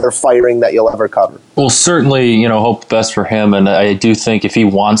any other firing that you'll ever cover. Well, certainly, hope the best for him, and I do think if he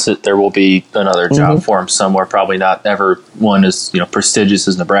wants it, there will be another job for him somewhere. Probably not ever one as prestigious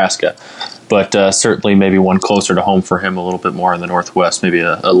as Nebraska, but certainly maybe one closer to home for him, a little bit more in the Northwest, maybe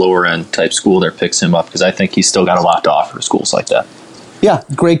a lower end type school there picks him up, because I think he's still got a lot to offer to schools like that. Yeah,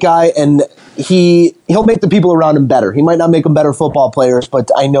 great guy, and he'll make the people around him better. He might not make them better football players, but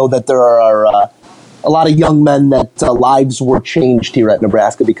I know that there are a lot of young men that lives were changed here at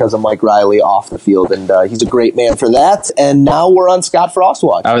Nebraska because of Mike Riley off the field, and he's a great man for that. And now we're on Scott Frost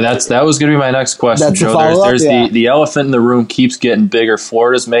watch. Oh, that was going to be my next question, That's Joe. There's the elephant in the room keeps getting bigger.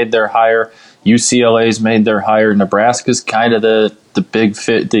 Florida's made their hire. UCLA's made their hire. Nebraska's kind of the big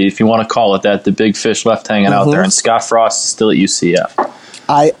fit, if you want to call it that, the big fish left hanging out there. And Scott Frost is still at UCF.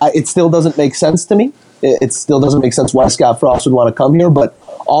 It still doesn't make sense to me. It still doesn't make sense why Scott Frost would want to come here, but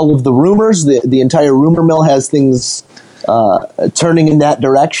all of the rumors, the entire rumor mill has things turning in that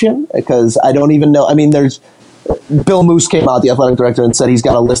direction, because I don't even know. I mean, Bill Moose came out, the athletic director, and said he's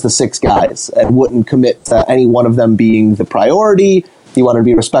got a list of 6 guys and wouldn't commit to any one of them being the priority. He wanted to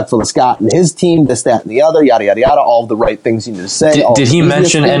be respectful of Scott and his team, this, that, and the other, yada, yada, yada, all of the right things you need to say. Did he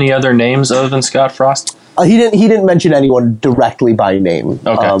mention any other names other than Scott Frost? He didn't mention anyone directly by name.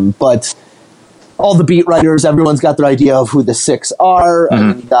 Okay. But all the beat writers, everyone's got their idea of who the 6 are.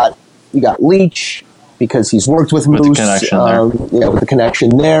 I mean, you got Leach, because he's worked with Moose. With the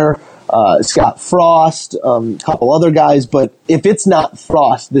connection there. Scott Frost, a couple other guys. But if it's not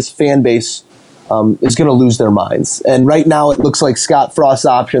Frost, this fan base is going to lose their minds. And right now it looks like Scott Frost's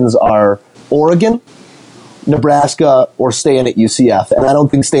options are Oregon, Nebraska, or staying at UCF. And I don't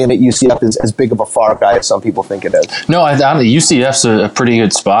think staying at UCF is as big of a far cry as some people think it is. No, UCF's a pretty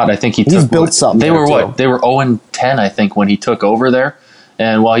good spot. I think he's built something. They were 0-10, I think, when he took over there.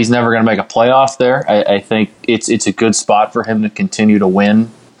 And while he's never going to make a playoff there, I think it's a good spot for him to continue to win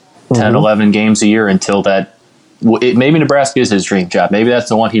 10, 11 games a year until that. Maybe Nebraska is his dream job. Maybe that's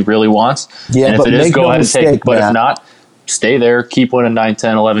the one he really wants. Yeah, and if it is, go ahead and take it. But if not, stay there, keep winning 9,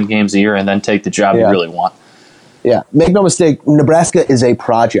 10, 11 games a year, and then take the job you really want. Yeah, make no mistake, Nebraska is a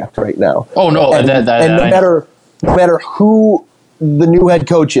project right now. Oh, no. And no matter who the new head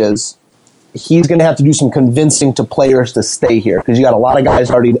coach is, he's going to have to do some convincing to players to stay here, because you got a lot of guys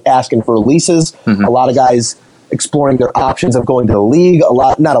already asking for leases, a lot of guys exploring their options of going to the league,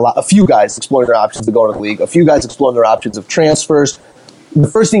 a few guys exploring their options of going to the league, a few guys exploring their options of transfers. The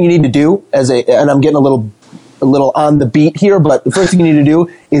first thing you need to do, and I'm getting a little on the beat here, but the first thing you need to do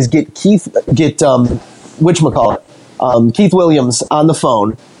is get Keith Williams on the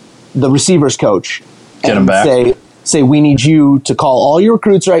phone, the receivers coach, get him back. Say, we need you to call all your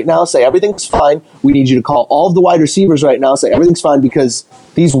recruits right now, say everything's fine. We need you to call all of the wide receivers right now, say everything's fine, because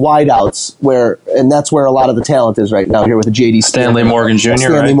these wideouts, and that's where a lot of the talent is right now here with the J.D. Stanley Morgan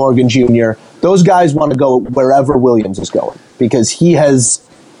Jr., Morgan Jr., those guys want to go wherever Williams is going because he's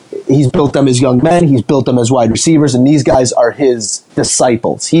built them as young men, he's built them as wide receivers, and these guys are his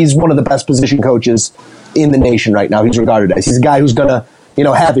disciples. He's one of the best position coaches in the nation right now. He's regarded as. He's a guy who's going to,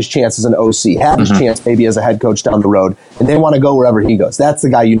 have his chance as an OC, have his chance maybe as a head coach down the road, and they want to go wherever he goes. That's the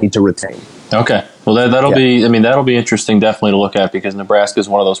guy you need to retain. Okay. Well, that'll be, that'll be interesting definitely to look at because Nebraska is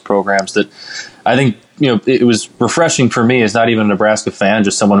one of those programs that I think, it was refreshing for me as not even a Nebraska fan,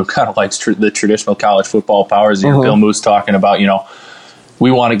 just someone who kind of likes the traditional college football powers. Bill Moose talking about, we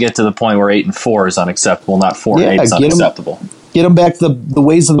want to get to the point where 8-4 is unacceptable, not 4-8 is unacceptable. Get them back to the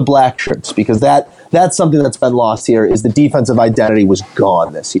ways of the black shirts because that's something that's been lost here is the defensive identity was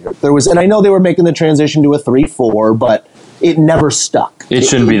gone this year. And I know they were making the transition to a 3-4, but it never stuck. It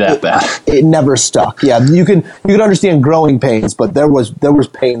shouldn't be that bad. It never stuck. Yeah, you can understand growing pains, but there was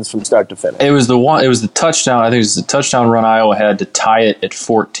pains from start to finish. It was the touchdown. I think it was the touchdown run Iowa had to tie it at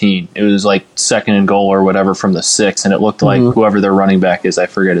 14. It was like second and goal or whatever from the 6, and it looked like whoever their running back is, I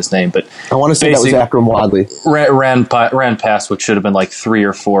forget his name, but I want to say that was Akram Wadley. Ran past what should have been like 3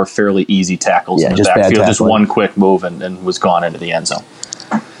 or 4 fairly easy tackles in the backfield, just one quick move and was gone into the end zone.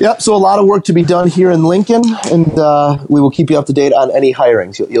 Yep, so a lot of work to be done here in Lincoln, and we will keep you up to date on any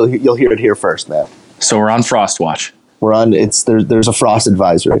hirings. You'll hear it here first, Matt. So we're on frost watch. We're on. There's a frost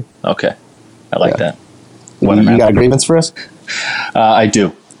advisory. Okay, I like that. You got a grievance for us? I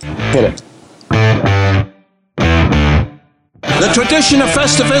do. Hit it. The tradition of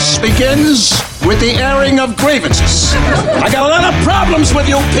Festivus begins with the airing of grievances. I got a lot of problems with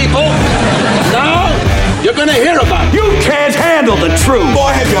you people. Now, you're going to hear about it. You can't handle the truth.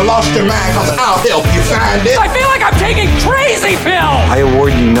 Boy, have you lost your mind, because I'll help you find it. I feel like I'm taking crazy pills. I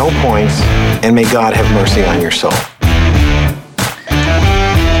award you no points, and may God have mercy on your soul.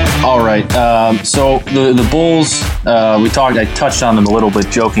 All right. So the Bulls, I touched on them a little bit,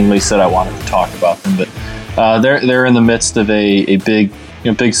 jokingly said I wanted to talk about them, but they're in the midst of a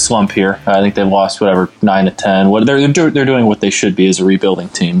big slump here. I think they lost 9 to 10. They're doing what they should be as a rebuilding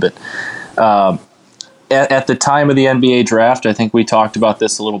team, but at the time of the NBA draft, I think we talked about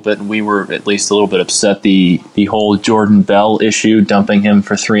this a little bit, and we were at least a little bit upset the whole Jordan Bell issue, dumping him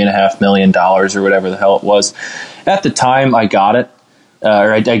for $3.5 million or whatever the hell it was. At the time, I got it.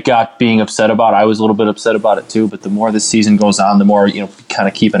 I got being upset about it. I was a little bit upset about it too, but the more this season goes on, the more, kind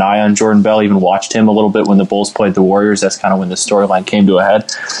of keep an eye on Jordan Bell. Even watched him a little bit when the Bulls played the Warriors. That's kind of when the storyline came to a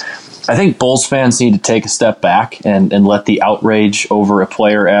head. I think Bulls fans need to take a step back and let the outrage over a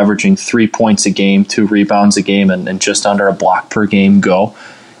player averaging 3 points a game, 2 rebounds a game, and just under a block per game go.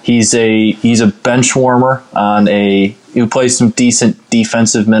 He's a bench warmer who plays some decent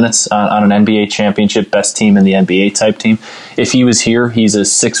defensive minutes on an NBA championship, best team in the NBA type team. If he was here, he's a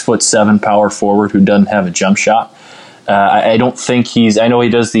 6'7" power forward who doesn't have a jump shot. I don't think I know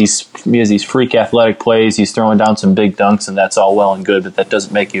he has these freak athletic plays. He's throwing down some big dunks, and that's all well and good, but that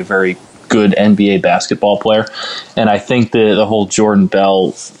doesn't make you a very good NBA basketball player. And I think the whole Jordan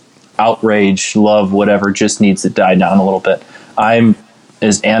Bell outrage, love, whatever, just needs to die down a little bit. I'm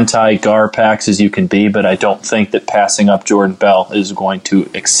as anti-Garpax as you can be, but I don't think that passing up Jordan Bell is going to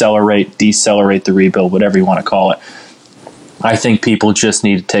decelerate the rebuild, whatever you want to call it. I think people just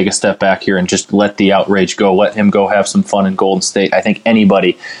need to take a step back here and just let the outrage go. Let him go have some fun in Golden State. I think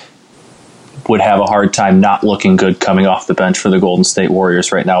anybody would have a hard time not looking good coming off the bench for the Golden State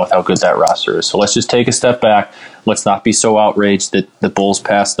Warriors right now with how good that roster is. So let's just take a step back. Let's not be so outraged that the Bulls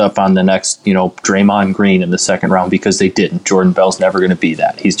passed up on the next, Draymond Green in the second round, because they didn't. Jordan Bell's never going to be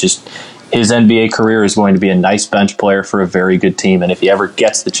that. His NBA career is going to be a nice bench player for a very good team, and if he ever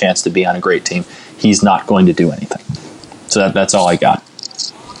gets the chance to be on a great team, he's not going to do anything. So that's all I got.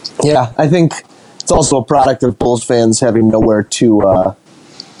 Yeah, I think it's also a product of Bulls fans having nowhere to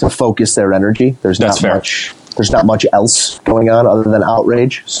focus their energy. There's not much else going on other than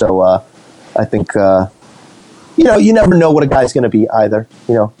outrage. So I think you never know what a guy's going to be either.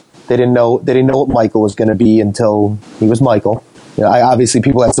 They didn't know what Michael was going to be until he was Michael. Obviously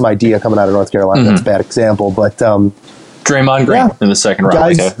people had some idea coming out of North Carolina. That's a bad example, but Draymond Green in the second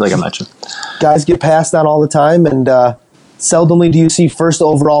round, like I mentioned. Guys get passed on all the time, and seldomly do you see first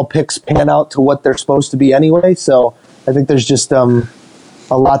overall picks pan out to what they're supposed to be anyway. So I think there's just a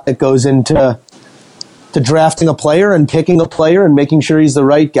lot that goes into drafting a player and picking a player and making sure he's the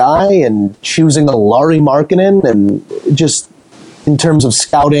right guy and choosing a Lauri Markkanen, and just in terms of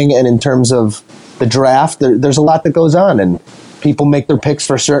scouting and in terms of the draft, there's a lot that goes on, and people make their picks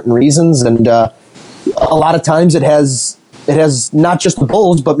for certain reasons, and a lot of times it has not just the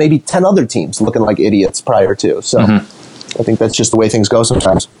Bulls, but maybe 10 other teams looking like idiots prior to. So I think that's just the way things go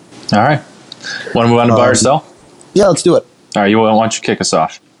sometimes. All right. Want to move on to buy or sell? Yeah, let's do it. All right. Why don't you kick us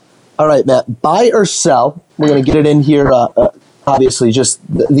off? All right, Matt, buy or sell? We're going to get it in here. Obviously, just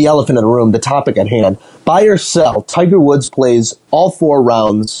the elephant in the room, the topic at hand. Buy or sell? Tiger Woods plays all 4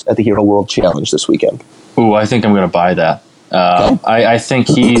 rounds at the Hero World Challenge this weekend. Ooh, I think I'm going to buy that. Okay. I think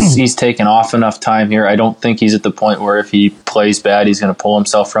he's taken off enough time here. I don't think he's at the point where if he plays bad, he's going to pull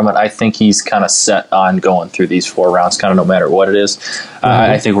himself from it. I think he's kind of set on going through these 4 rounds, kind of no matter what it is.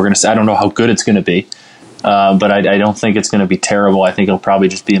 I think we're going to. I don't know how good it's going to be, but I don't think it's going to be terrible. I think it'll probably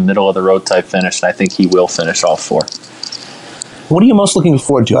just be a middle of the road type finish, and I think he will finish all 4. What are you most looking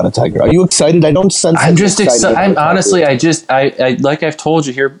forward to out of Tiger? Are you excited? I don't sense. I'm just excited. I'm honestly, I like I've told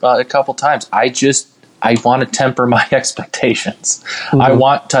you here a couple times. I want to temper my expectations. I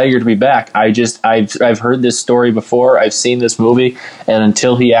want Tiger to be back. I've heard this story before. I've seen this movie, and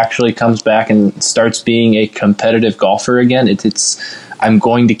until he actually comes back and starts being a competitive golfer again, I'm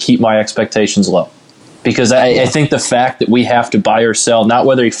going to keep my expectations low. Because I think the fact that we have to buy or sell, not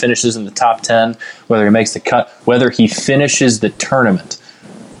whether he finishes in the top 10, whether he makes the cut, whether he finishes the tournament,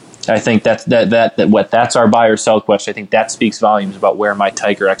 I think that's our buy or sell question. I think that speaks volumes about where my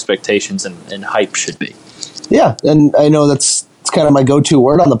Tiger expectations and hype should be. Yeah, and I know it's kind of my go-to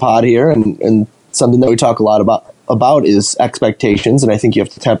word on the pod here, and something that we talk a lot about is expectations, and I think you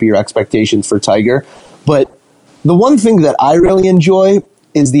have to temper your expectations for Tiger. But the one thing that I really enjoy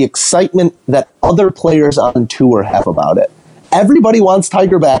is the excitement that other players on tour have about it. Everybody wants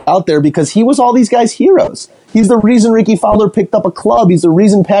Tiger back out there because he was all these guys' heroes. He's the reason Ricky Fowler picked up a club. He's the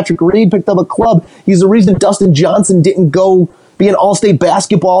reason Patrick Reed picked up a club. He's the reason Dustin Johnson didn't go be an all-state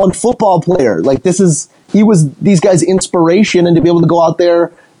basketball and football player. He was these guys' inspiration, and to be able to go out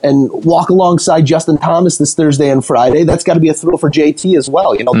there and walk alongside Justin Thomas this Thursday and Friday, that's got to be a thrill for JT as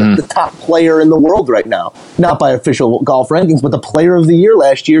well. You know, the top player in the world right now, not by official golf rankings, but the player of the year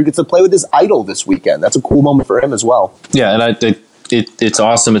last year gets to play with his idol this weekend. That's a cool moment for him as well. Yeah, and it's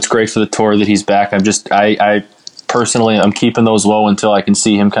awesome. It's great for the tour that he's back. I personally, I'm keeping those low until I can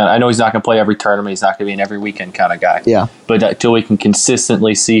see him I know he's not going to play every tournament. He's not going to be an every weekend kind of guy. Yeah. But until we can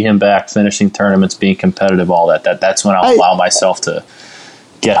consistently see him back finishing tournaments, being competitive, all that's when I'll allow myself to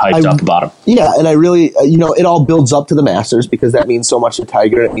get hyped up about him. Yeah, and I really, it all builds up to the Masters because that means so much to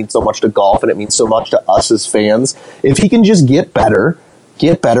Tiger, it means so much to golf, and it means so much to us as fans. If he can just get better,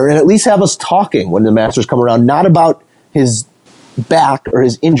 and at least have us talking when the Masters come around, not about his back or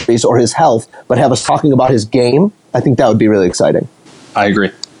his injuries or his health, but have us talking about his game, I think that would be really exciting. I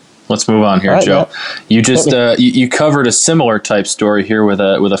agree. Let's move on here, right, Joe. Matt. You just you covered a similar type story here with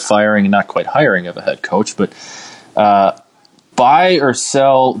a firing and not quite hiring of a head coach, but buy or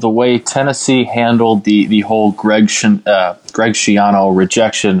sell the way Tennessee handled the whole Greg Schiano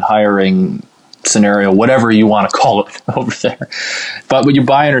rejection hiring scenario, whatever you want to call it over there. But would you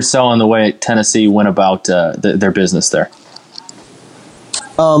buy or sell on the way Tennessee went about their business there?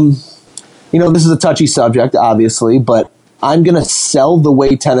 This is a touchy subject, obviously, but I'm going to sell the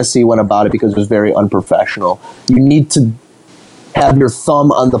way Tennessee went about it because it was very unprofessional. You need to have your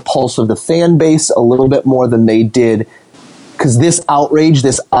thumb on the pulse of the fan base a little bit more than they did, because this outrage,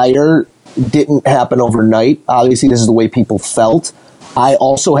 this ire, didn't happen overnight. Obviously, this is the way people felt. I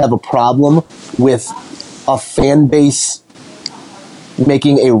also have a problem with a fan base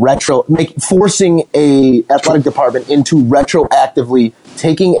forcing a athletic department into retroactively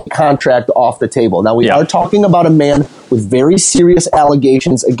taking a contract off the table. Now, we are talking about a man with very serious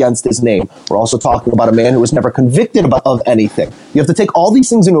allegations against his name. We're also talking about a man who was never convicted of anything. You have to take all these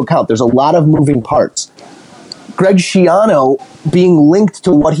things into account. There's a lot of moving parts. Greg Schiano being linked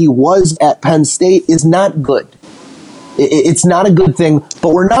to what he was at Penn State is not good. It's not a good thing, but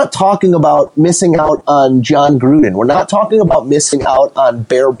we're not talking about missing out on John Gruden. We're not talking about missing out on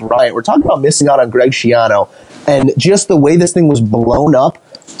Bear Bryant. We're talking about missing out on Greg Schiano. And just the way this thing was blown up,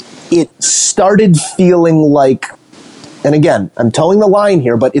 it started feeling like, and again, I'm towing the line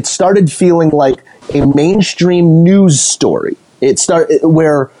here, but it started feeling like a mainstream news story. It started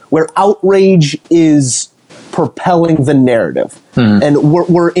where outrage is propelling the narrative. And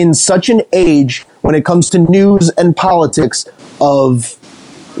we're in such an age when it comes to news and politics of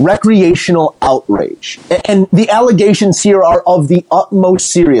recreational outrage. And the allegations here are of the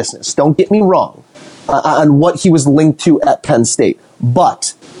utmost seriousness. Don't get me wrong on what he was linked to at Penn State.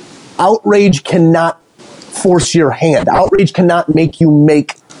 But outrage cannot force your hand. Outrage cannot make you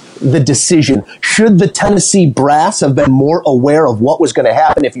make the decision. Should the Tennessee brass have been more aware of what was going to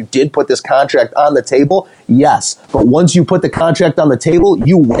happen if you did put this contract on the table? Yes. But once you put the contract on the table,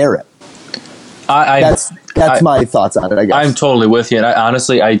 you wear it. That's my thoughts on it, I guess. I'm totally with you. And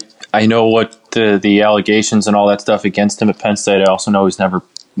I know what the allegations and all that stuff against him at Penn State. I also know he's never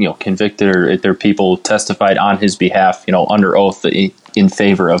convicted or there are people who testified on his behalf, under oath in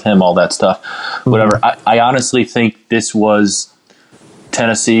favor of him, all that stuff, whatever. I honestly think this was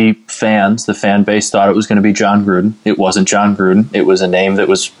Tennessee fans, the fan base thought it was going to be John Gruden. It wasn't John Gruden. It was a name that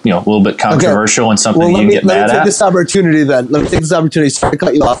was, a little bit controversial and something you can get mad at. Let me take this opportunity then. Let me take this opportunity. Sorry to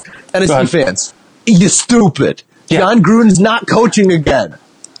cut you off. Tennessee fans, you stupid. Yeah. John Gruden's not coaching again.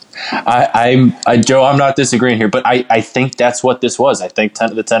 Joe, I'm not disagreeing here, but I think that's what this was. I think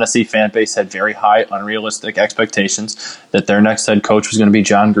the Tennessee fan base had very high, unrealistic expectations that their next head coach was going to be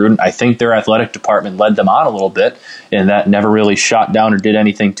John Gruden. I think their athletic department led them on a little bit, and that never really shot down or did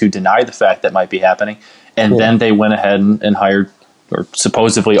anything to deny the fact that might be happening. And then they went ahead and hired, or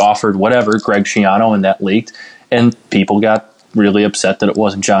supposedly offered, whatever, Greg Schiano, and that leaked. And people got really upset that it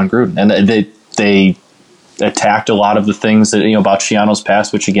wasn't John Gruden. And they attacked a lot of the things that about Schiano's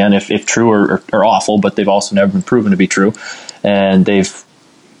past, which again, if true, are awful, but they've also never been proven to be true, and they've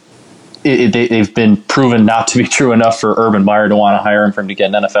been proven not to be true enough for Urban Meyer to want to hire him for him to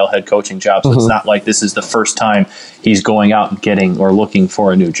get an NFL head coaching job. So it's not like this is the first time he's going out and getting or looking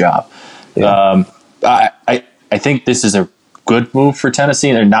for a new job. Yeah. I think this is a good move for Tennessee,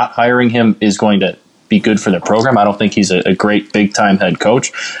 and they're not hiring him is going to be good for their program. I don't think he's a great big time head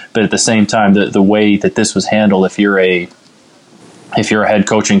coach, but at the same time, the way that this was handled, if you're a head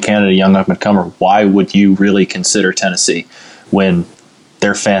coaching candidate, young up and comer, why would you really consider Tennessee when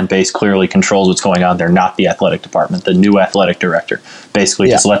their fan base clearly controls what's going on? They're not the athletic department, the new athletic director. Basically,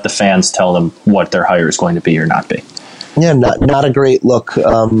 just let the fans tell them what their hire is going to be or not be. Yeah, not a great look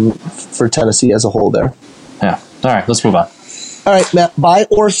for Tennessee as a whole there. Yeah. All right, let's move on. All right, Matt, buy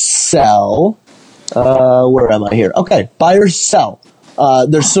or sell. Where am I here? Okay, buy or sell.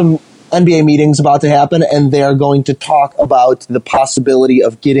 There's some NBA meetings about to happen, and they're going to talk about the possibility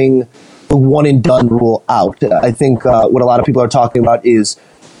of getting the one-and-done rule out. I think what a lot of people are talking about is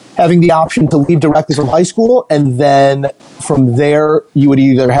having the option to leave directly from high school, and then from there, you would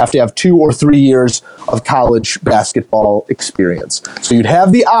either have to have 2 or 3 years of college basketball experience. So you'd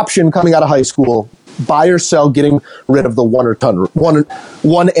have the option coming out of high school, buy or sell, getting rid of the one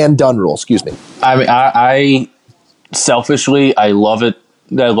and done rule. Excuse me. I mean, I selfishly, I love it.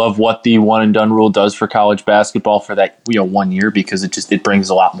 I love what the one and done rule does for college basketball for that 1 year, because it brings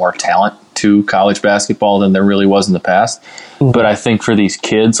a lot more talent to college basketball than there really was in the past. Mm-hmm. But I think for these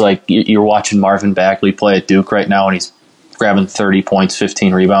kids, like you're watching Marvin Bagley play at Duke right now, and he's grabbing 30 points,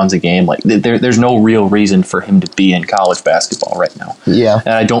 15 rebounds a game. Like there's no real reason for him to be in college basketball right now. Yeah,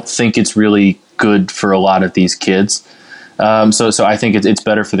 and I don't think it's really good for a lot of these kids. So I think it's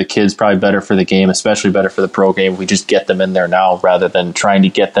better for the kids, probably better for the game, especially better for the pro game. We just get them in there now rather than trying to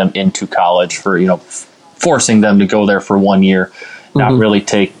get them into college for, forcing them to go there for 1 year, not really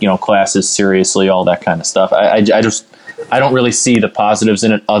take, classes seriously, all that kind of stuff. I don't really see the positives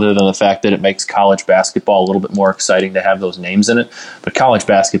in it other than the fact that it makes college basketball a little bit more exciting to have those names in it. But college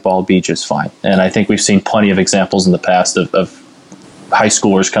basketball will be just fine. And I think we've seen plenty of examples in the past of high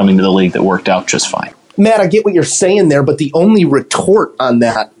schoolers coming to the league that worked out just fine. Matt, I get what you're saying there, but the only retort on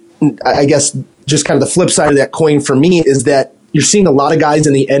that, I guess just kind of the flip side of that coin for me, is that you're seeing a lot of guys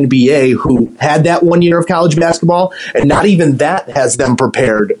in the NBA who had that 1 year of college basketball, and not even that has them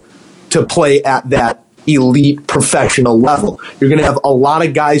prepared to play at that elite professional level. You're going to have a lot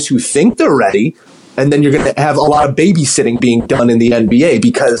of guys who think they're ready, and then you're going to have a lot of babysitting being done in the NBA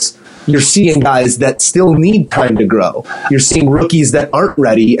because you're seeing guys that still need time to grow. You're seeing rookies that aren't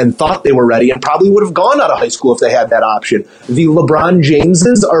ready and thought they were ready and probably would have gone out of high school if they had that option. The LeBron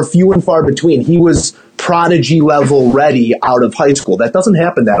Jameses are few and far between. He was prodigy level ready out of high school. That doesn't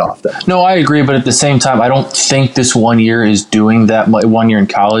happen that often. No, I agree, but at the same time, I don't think this 1 year is doing that much. 1 year in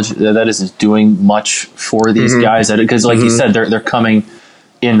college, that isn't doing much for these guys. Because like you said, they're coming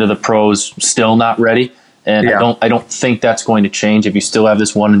into the pros still not ready. And I don't think that's going to change if you still have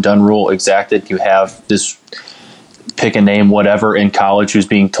this one and done rule exacted. You have this pick a name, whatever, in college who's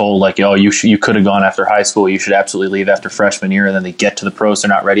being told like, oh, you could have gone after high school. You should absolutely leave after freshman year. And then they get to the pros, they're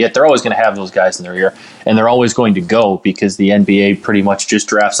not ready yet. They're always going to have those guys in their ear, and they're always going to go because the NBA pretty much just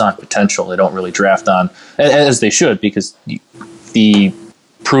drafts on potential. They don't really draft on, as they should, because the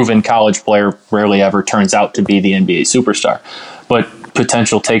proven college player rarely ever turns out to be the NBA superstar. But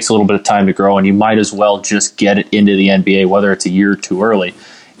potential takes a little bit of time to grow, and you might as well just get it into the NBA, whether it's a year too early.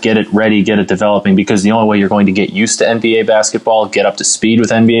 Get it ready, get it developing, because the only way you're going to get used to NBA basketball, get up to speed with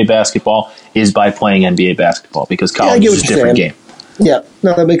NBA basketball, is by playing NBA basketball, because college is a different game. Yeah,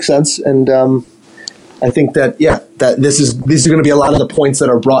 no, that makes sense. And I think that these are going to be a lot of the points that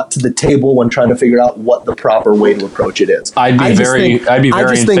are brought to the table when trying to figure out what the proper way to approach it is. I'd be very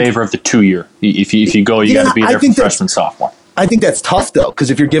in favor of the 2 year. If you go, you got to be there for freshman, sophomore. I think that's tough, though, because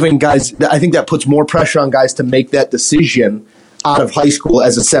if you're giving guys, I think that puts more pressure on guys to make that decision out of high school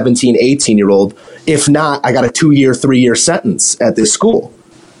as a 17, 18-year-old. If not, I got a 2-year, 3-year sentence at this school.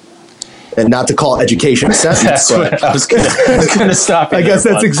 And not to call education a sentence. That's what I was going to stop you. I guess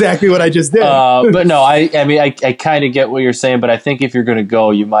that's exactly what I just did. But no, I mean, I kind of get what you're saying, but I think if you're going to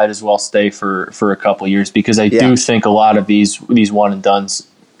go, you might as well stay for a couple of years, because I do think a lot of these one and dones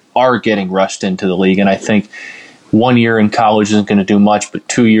are getting rushed into the league. And I think 1 year in college isn't going to do much, but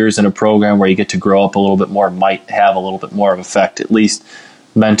 2 years in a program where you get to grow up a little bit more might have a little bit more of effect, at least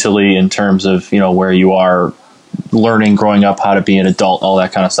mentally, in terms of, where you are learning, growing up, how to be an adult, all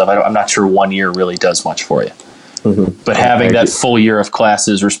that kind of stuff. I'm not sure 1 year really does much for you. Mm-hmm. But having that full year of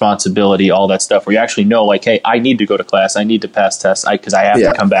classes, responsibility, all that stuff, where you actually know, like, hey, I need to go to class, I need to pass tests, because I have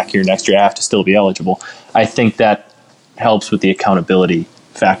to come back here next year, I have to still be eligible. I think that helps with the accountability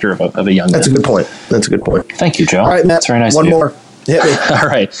factor of a young man. That's a good point. Thank you, Joe. All right, Matt. That's very nice. One more. Hit me. All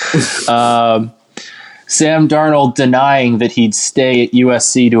right. Sam Darnold denying that he'd stay at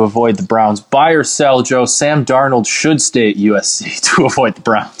USC to avoid the Browns. Buy or sell, Joe? Sam Darnold should stay at USC to avoid the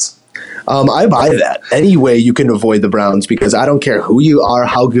Browns. I buy that. Any way you can avoid the Browns, because I don't care who you are,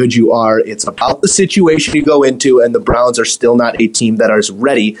 how good you are. It's about the situation you go into, and the Browns are still not a team that is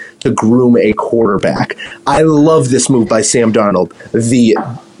ready to groom a quarterback. I love this move by Sam Darnold. The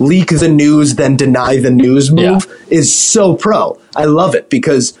leak the news, then deny the news move is so pro. I love it,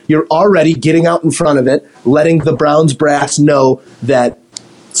 because you're already getting out in front of it, letting the Browns brass know that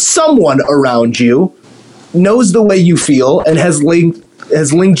someone around you knows the way you feel and has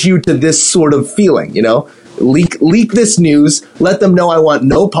linked you to this sort of feeling, Leak this news, let them know I want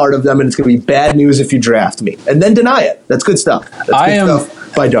no part of them, and it's going to be bad news if you draft me. And then deny it. That's good stuff. That's good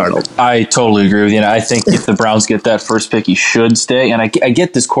stuff by Darnold. I totally agree with you. And I think if the Browns get that first pick, he should stay. And I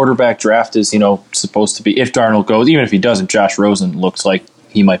get this quarterback draft is, supposed to be, if Darnold goes, even if he doesn't, Josh Rosen looks like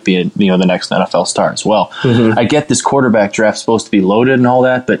he might be the next NFL star as well. Mm-hmm. I get this quarterback draft supposed to be loaded and all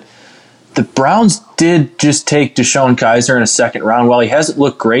that, but the Browns did just take DeShone Kizer in a second round. While he hasn't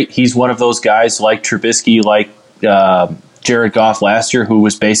looked great, he's one of those guys like Trubisky, like Jared Goff last year, who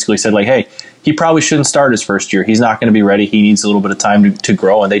was basically said, like, hey, he probably shouldn't start his first year. He's not going to be ready. He needs a little bit of time to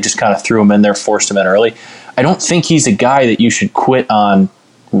grow, and they just kind of threw him in there, forced him in early. I don't think he's a guy that you should quit on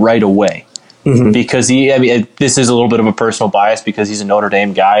right away. Mm-hmm. Because this is a little bit of a personal bias because he's a Notre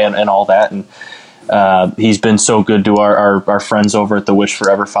Dame guy and all that, and he's been so good to our friends over at the Wish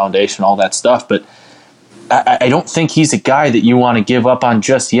Forever Foundation, all that stuff. But I don't think he's a guy that you want to give up on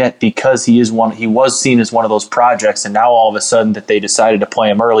just yet, because he was seen as one of those projects, and now all of a sudden that they decided to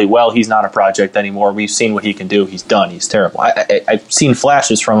play him early. Well, he's not a project anymore. We've seen what he can do. He's done. He's terrible. I've seen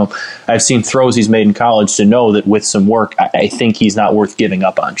flashes from him. I've seen throws he's made in college to know that with some work, I think he's not worth giving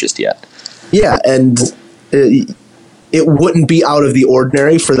up on just yet. Yeah, and it wouldn't be out of the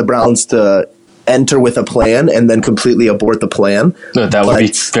ordinary for the Browns to enter with a plan and then completely abort the plan. That would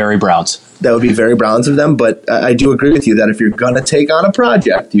be very Browns. That would be very Browns of them, but I do agree with you that if you're going to take on a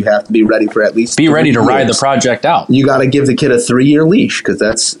project, you have to be ready for at least be ready to ride the project out. You got to give the kid a 3-year leash, because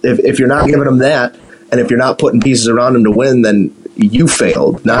that's if you're not giving him that, and if you're not putting pieces around him to win, then you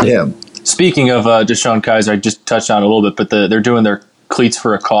failed, not him. Speaking of DeShone Kizer, I just touched on it a little bit, but they're doing their Cleats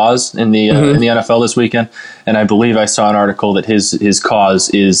for a Cause in the NFL this weekend, and I believe I saw an article that his cause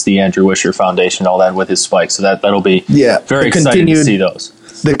is the Andrew Wisher Foundation, all that with his spikes. So that'll be very exciting to see those.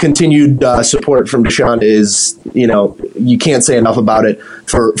 The continued support from DeShone is, you can't say enough about it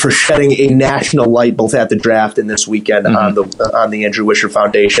for shedding a national light both at the draft and this weekend on the Andrew Wisher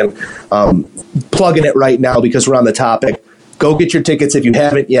Foundation. Plugging it right now because we're on the topic. Go get your tickets if you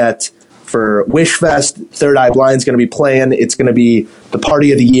haven't yet. For Wishfest, Third Eye Blind's going to be playing. It's going to be the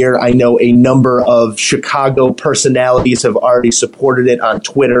party of the year. I know a number of Chicago personalities have already supported it on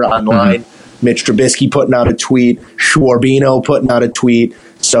Twitter, online. Mm-hmm. Mitch Trubisky putting out a tweet, Schwarbino putting out a tweet.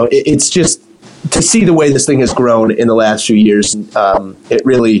 So it's just to see the way this thing has grown in the last few years. It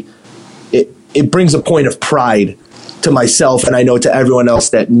really brings a point of pride to myself, and I know to everyone else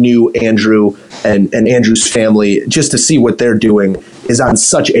that knew Andrew and Andrew's family. Just to see what they're doing is on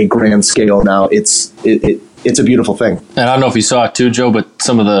such a grand scale now. It's a beautiful thing. And I don't know if you saw it too, Joe, but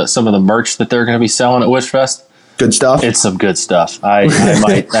some of the merch that they're going to be selling at Wishfest, good stuff. It's some good stuff. I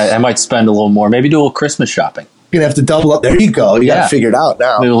might spend a little more, maybe do a little Christmas shopping. You're gonna have to double up. There you go. You got to figure it out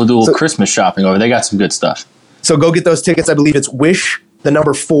now. Maybe we'll do a little Christmas shopping over. They got some good stuff. So go get those tickets. I believe it's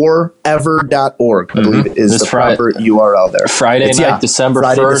wish4ever.org. I believe it is the proper URL there. Friday night, December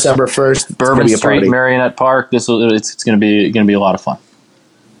 1st. Bourbon Street, Marionette Park. It's going to be a lot of fun.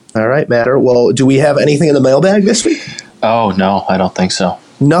 All right, Matter. Well, do we have anything in the mailbag this week? Oh, no, I don't think so.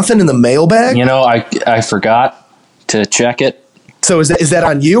 Nothing in the mailbag? I forgot to check it. So is that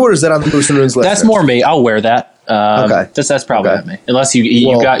on you or is that on the Moose and Runes list? That's more me. I'll wear that. Okay. That's probably not me. Unless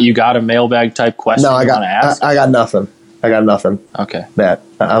you got a mailbag type question no, you want to ask. I got nothing. Okay. Matt,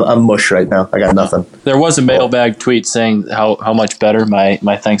 I'm mush right now. I got nothing. There was a mailbag tweet saying how much better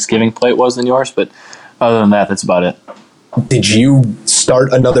my Thanksgiving plate was than yours, but other than that, that's about it. Did you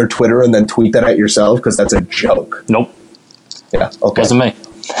start another Twitter and then tweet that at yourself? Because that's a joke. Nope. Yeah. Okay. Wasn't me.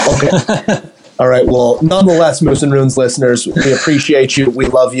 Okay. All right. Well, nonetheless, Moose and Runes listeners, we appreciate you. We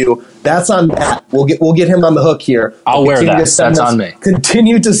love you. That's on Matt. We'll get him on the hook here. I'll wear that. That's on me.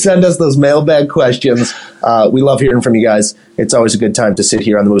 Continue to send us those mailbag questions. We love hearing from you guys. It's always a good time to sit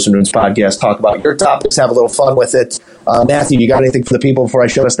here on the Moose and Runes podcast, talk about your topics, have a little fun with it. Matthew, you got anything for the people before I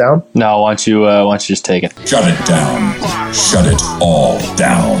shut us down? No. Why don't you just take it? Shut it down. Shut it all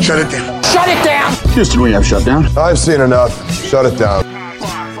down. Shut it down. Shut it down! Houston, we have shut down. I've seen enough. Shut it down.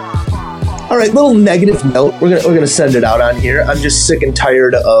 All right, little negative note. We're gonna send it out on here. I'm just sick and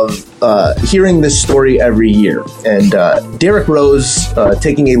tired of hearing this story every year. And Derrick Rose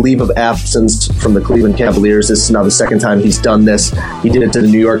taking a leave of absence from the Cleveland Cavaliers. This is now the second time he's done this. He did it to the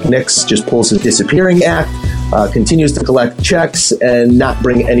New York Knicks. Just pulls his disappearing act. Continues to collect checks and not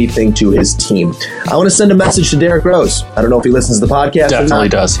bring anything to his team. I want to send a message to Derrick Rose. I don't know if he listens to the podcast. Definitely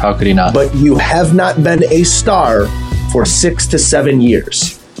does. How could he not? But you have not been a star for 6 to 7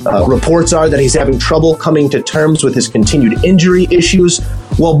 years. Reports are that he's having trouble coming to terms with his continued injury issues.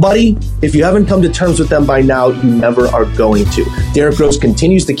 Well, buddy, if you haven't come to terms with them by now, you never are going to. Derrick Rose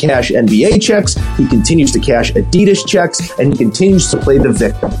continues to cash NBA checks, he continues to cash Adidas checks, and he continues to play the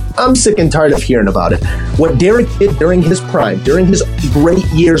victim. I'm sick and tired of hearing about it. What Derrick did during his prime, during his great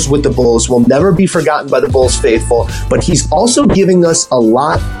years with the Bulls, will never be forgotten by the Bulls faithful, but he's also giving us a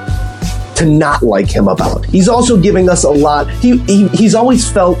lot to not like him about. He's also giving us a lot. He's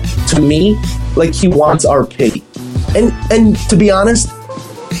always felt to me like he wants our pity. And to be honest,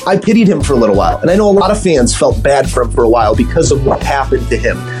 I pitied him for a little while. And I know a lot of fans felt bad for him for a while because of what happened to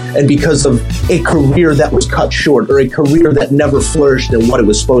him and because of a career that was cut short or a career that never flourished in what it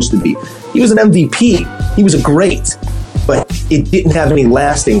was supposed to be. He was an MVP. He was a great, but it didn't have any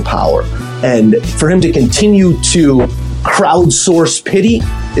lasting power. And for him to continue to crowdsource pity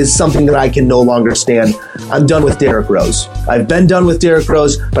is something that I can no longer stand. I'm done with Derrick Rose. I've been done with Derrick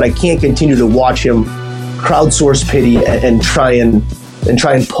Rose, but I can't continue to watch him crowdsource pity and try and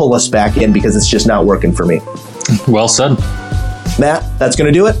pull us back in because it's just not working for me. Well said. Matt, that's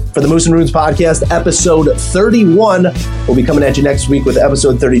going to do it for the Moose and Runes podcast, episode 31. We'll be coming at you next week with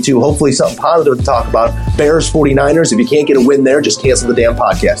episode 32. Hopefully something positive to talk about. Bears 49ers. If you can't get a win there, just cancel the damn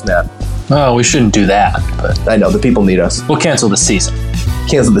podcast, Matt. Oh, we shouldn't do that. But I know, the people need us. We'll cancel the season.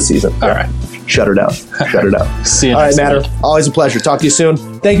 Cancel the season. All right. Shut her down. Shut her down. See you All right, next Matter. week. Always a pleasure. Talk to you soon.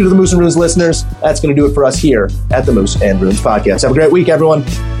 Thank you to the Moose and Runes listeners. That's going to do it for us here at the Moose and Runes podcast. Have a great week, everyone.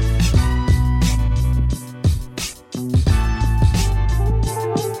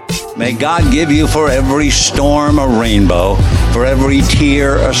 May God give you for every storm a rainbow, for every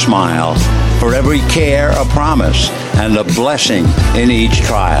tear a smile, for every care a promise, and a blessing in each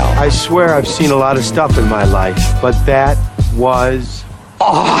trial. I swear I've seen a lot of stuff in my life, but that was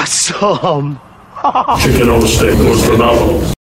awesome. Chicken on the steak was phenomenal.